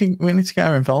 we need to get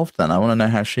her involved. Then I want to know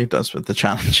how she does with the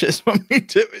challenges when we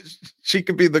do it. She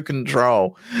could be the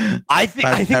control. I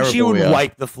think she would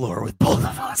wipe the floor with both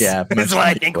of us. Yeah, that's what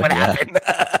I think would happen.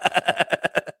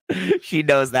 She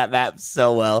knows that map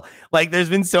so well. Like, there's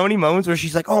been so many moments where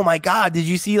she's like, "Oh my god, did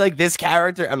you see like this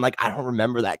character?" I'm like, "I don't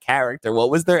remember that character. What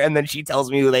was there?" And then she tells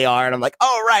me who they are, and I'm like,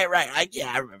 "Oh right. I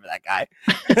remember that guy."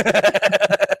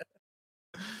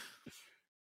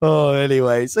 Oh,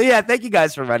 anyway. So yeah, thank you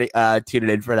guys for tuning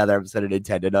in for another episode of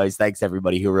Nintendo Noise. Thanks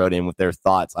everybody who wrote in with their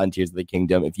thoughts on Tears of the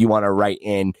Kingdom. If you want to write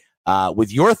in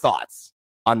with your thoughts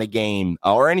on the game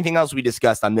or anything else we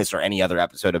discussed on this or any other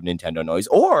episode of Nintendo Noise,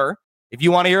 or if you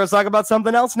want to hear us talk about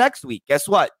something else next week, guess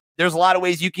what? There's a lot of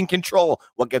ways you can control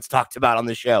what gets talked about on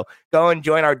the show. Go and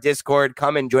join our Discord.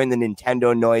 Come and join the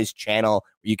Nintendo Noise channel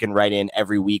where you can write in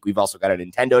every week. We've also got a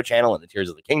Nintendo channel and the Tears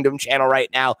of the Kingdom channel right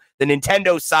now. The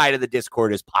Nintendo side of the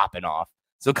Discord is popping off.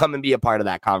 So come and be a part of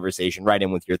that conversation. Write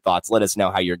in with your thoughts. Let us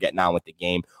know how you're getting on with the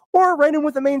game. Or write in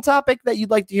with a main topic that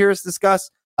you'd like to hear us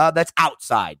discuss that's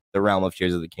outside the realm of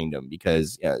Tears of the Kingdom,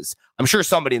 because I'm sure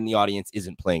somebody in the audience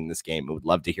isn't playing this game and would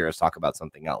love to hear us talk about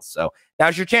something else. So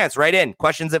now's your chance. Write in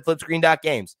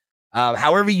questions@flipscreen.games.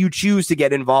 However you choose to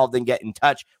get involved and get in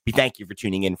touch, we thank you for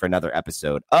tuning in for another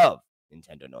episode of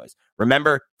Nintendo Noise.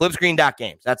 Remember,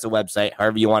 flipscreen.games. That's the website.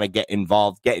 However you want to get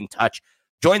involved, get in touch,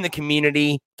 join the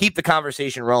community, keep the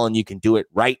conversation rolling. You can do it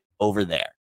right over there.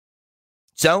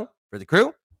 So for the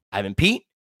crew, I've been Pete.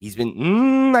 He's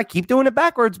been, I keep doing it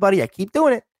backwards, buddy. I keep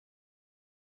doing it.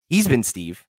 He's been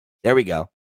Steve. There we go.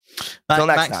 Until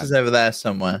next time. Is over there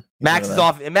somewhere. Max is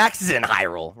off. Max is in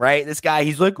Hyrule, right? This guy,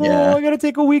 he's like, I got to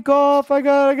take a week off. I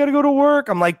got to go to work.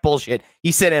 I'm like, bullshit.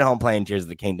 He's sitting at home playing Tears of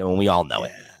the Kingdom, and we all know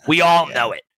it. We all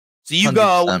know it. So you 100%.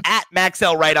 Go at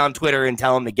Maxell right on Twitter and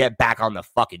tell him to get back on the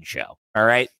fucking show. All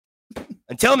right?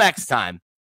 Until next time,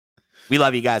 we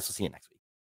love you guys. We'll see you next week.